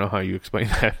past. I don't know how you explain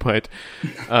that, but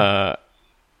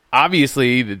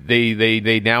obviously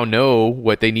they now know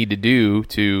what they need to do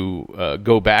to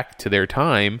go back to their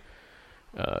time.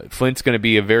 Flint's going to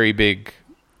be a very big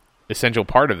essential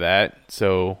part of that.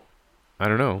 So I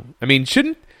don't know. I mean,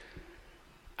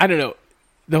 I don't know.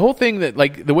 The whole thing that,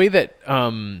 like, the way that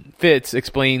Fitz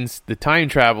explains the time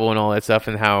travel and all that stuff,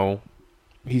 and how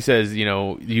he says, you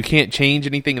know, you can't change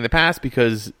anything in the past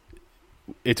because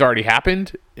it's already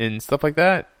happened and stuff like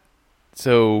that.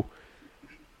 So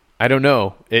I don't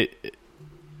know.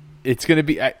 It's going to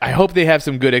be. I hope they have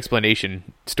some good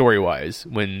explanation story wise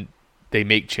when they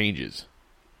make changes.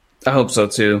 I hope so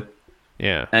too.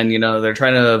 Yeah, and you know they're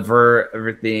trying to avert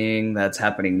everything that's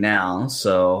happening now.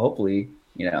 So hopefully,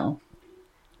 you know.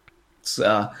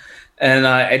 And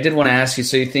I did want to ask you.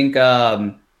 So you think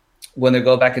when they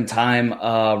go back in time,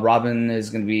 Robin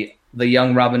is going to be the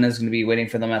young Robin is going to be waiting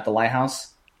for them at the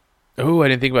lighthouse? Oh, I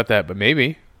didn't think about that, but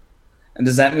maybe. And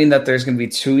does that mean that there's going to be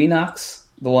two Enochs?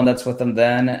 The one that's with them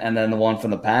then, and then the one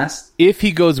from the past? If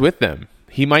he goes with them,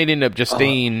 he might end up just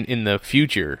staying in the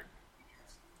future.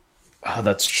 Oh,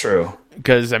 that's true.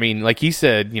 Because, I mean, like he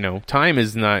said, you know, time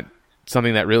is not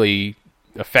something that really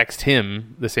affects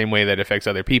him the same way that it affects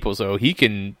other people. So he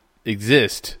can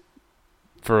exist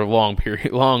for a long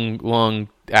period, long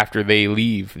after they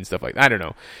leave and stuff like that. I don't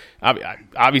know.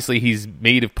 Obviously, he's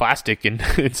made of plastic and,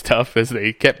 and stuff, as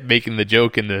they kept making the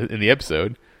joke in the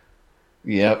episode.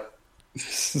 Yep.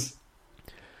 Was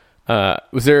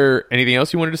there anything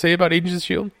else you wanted to say about Agents of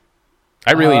S.H.I.E.L.D.?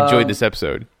 I really enjoyed this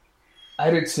episode. I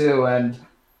did too, and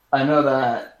I know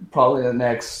that probably the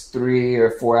next 3 or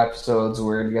 4 episodes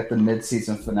we're going to get the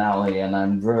mid-season finale, and I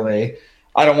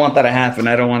don't want that to happen.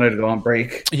 I don't want it to go on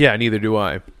break. Yeah, neither do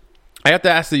I. I have to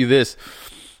ask you this.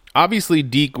 Obviously,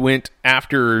 Deke went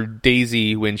after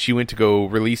Daisy when she went to go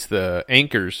release the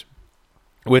anchors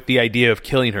with the idea of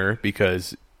killing her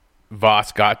because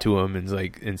Voss got to him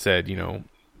and said, you know,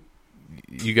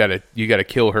 you gotta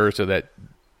kill her so that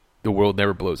the world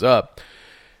never blows up.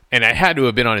 And I had to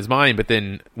have been on his mind, but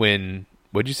then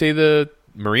what'd you say, the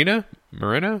Marina?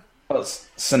 Oh,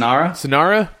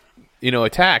 Sonara, you know,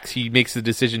 attacks, he makes the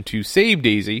decision to save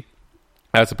Daisy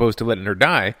as opposed to letting her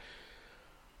die.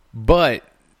 But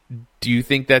do you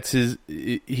think that's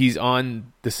he's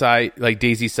on the side, like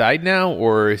Daisy's side now,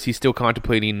 or is he still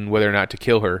contemplating whether or not to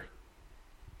kill her?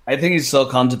 I think he's still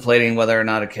contemplating whether or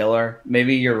not to kill her.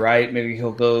 Maybe you're right. Maybe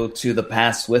he'll go to the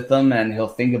past with them and he'll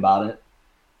think about it.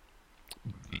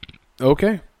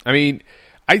 Okay. I mean,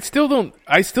 I still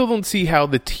don't see how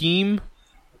the team,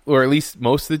 or at least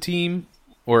most of the team,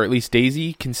 or at least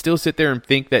Daisy, can still sit there and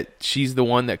think that she's the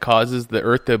one that causes the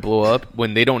Earth to blow up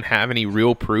when they don't have any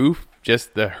real proof.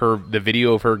 Just the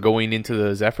video of her going into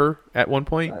the Zephyr at one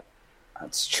point.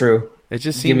 That's true. It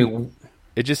just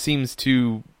seems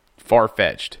too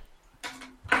far-fetched.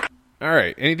 All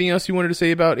right. Anything else you wanted to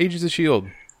say about Agents of S.H.I.E.L.D.?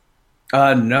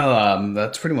 No.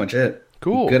 That's pretty much it.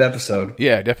 Cool. Good episode.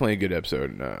 Yeah, definitely a good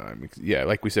episode. Yeah,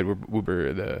 like we said,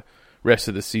 we're the rest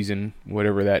of the season,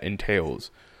 whatever that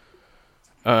entails.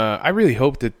 I really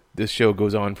hope that this show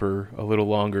goes on for a little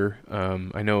longer.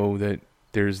 I know that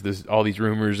there's all these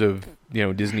rumors of, you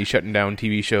know, Disney shutting down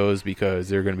TV shows because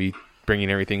they're going to be bringing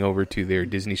everything over to their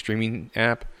Disney streaming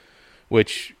app,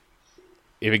 which,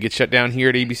 if it gets shut down here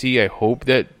at ABC, I hope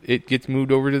that it gets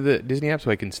moved over to the Disney app so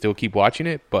I can still keep watching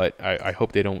it, but I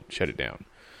hope they don't shut it down.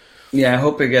 Yeah, I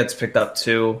hope it gets picked up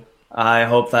too. I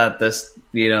hope that this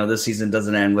season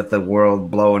doesn't end with the world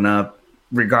blowing up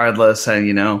regardless,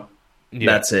 and,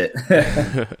 that's it.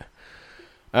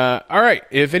 All right.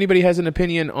 If anybody has an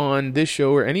opinion on this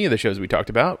show or any of the shows we talked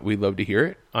about, we'd love to hear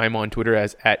it. I'm on Twitter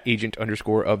as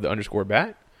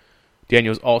 @agent_of_bat.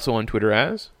 Daniel's also on Twitter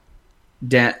as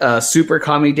Super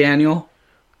Commie Daniel.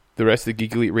 The rest of the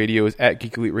Geek Elite Radio is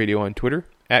 @Geek Elite Radio on Twitter.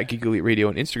 at Geek Elite Radio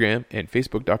on Instagram, and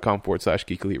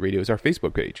facebook.com/Geek Elite Radio is our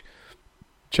Facebook page.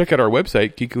 Check out our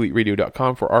website,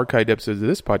 geekeliteradio.com, for archived episodes of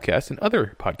this podcast and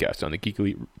other podcasts on the Geek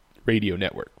Elite Radio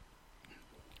Network.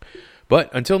 But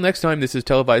until next time, this is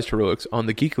Televised Heroics on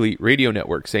the Geek Elite Radio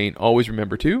Network, saying always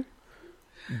remember to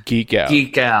geek out.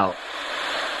 Geek out.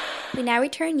 We now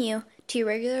return you to your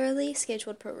regularly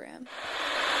scheduled program.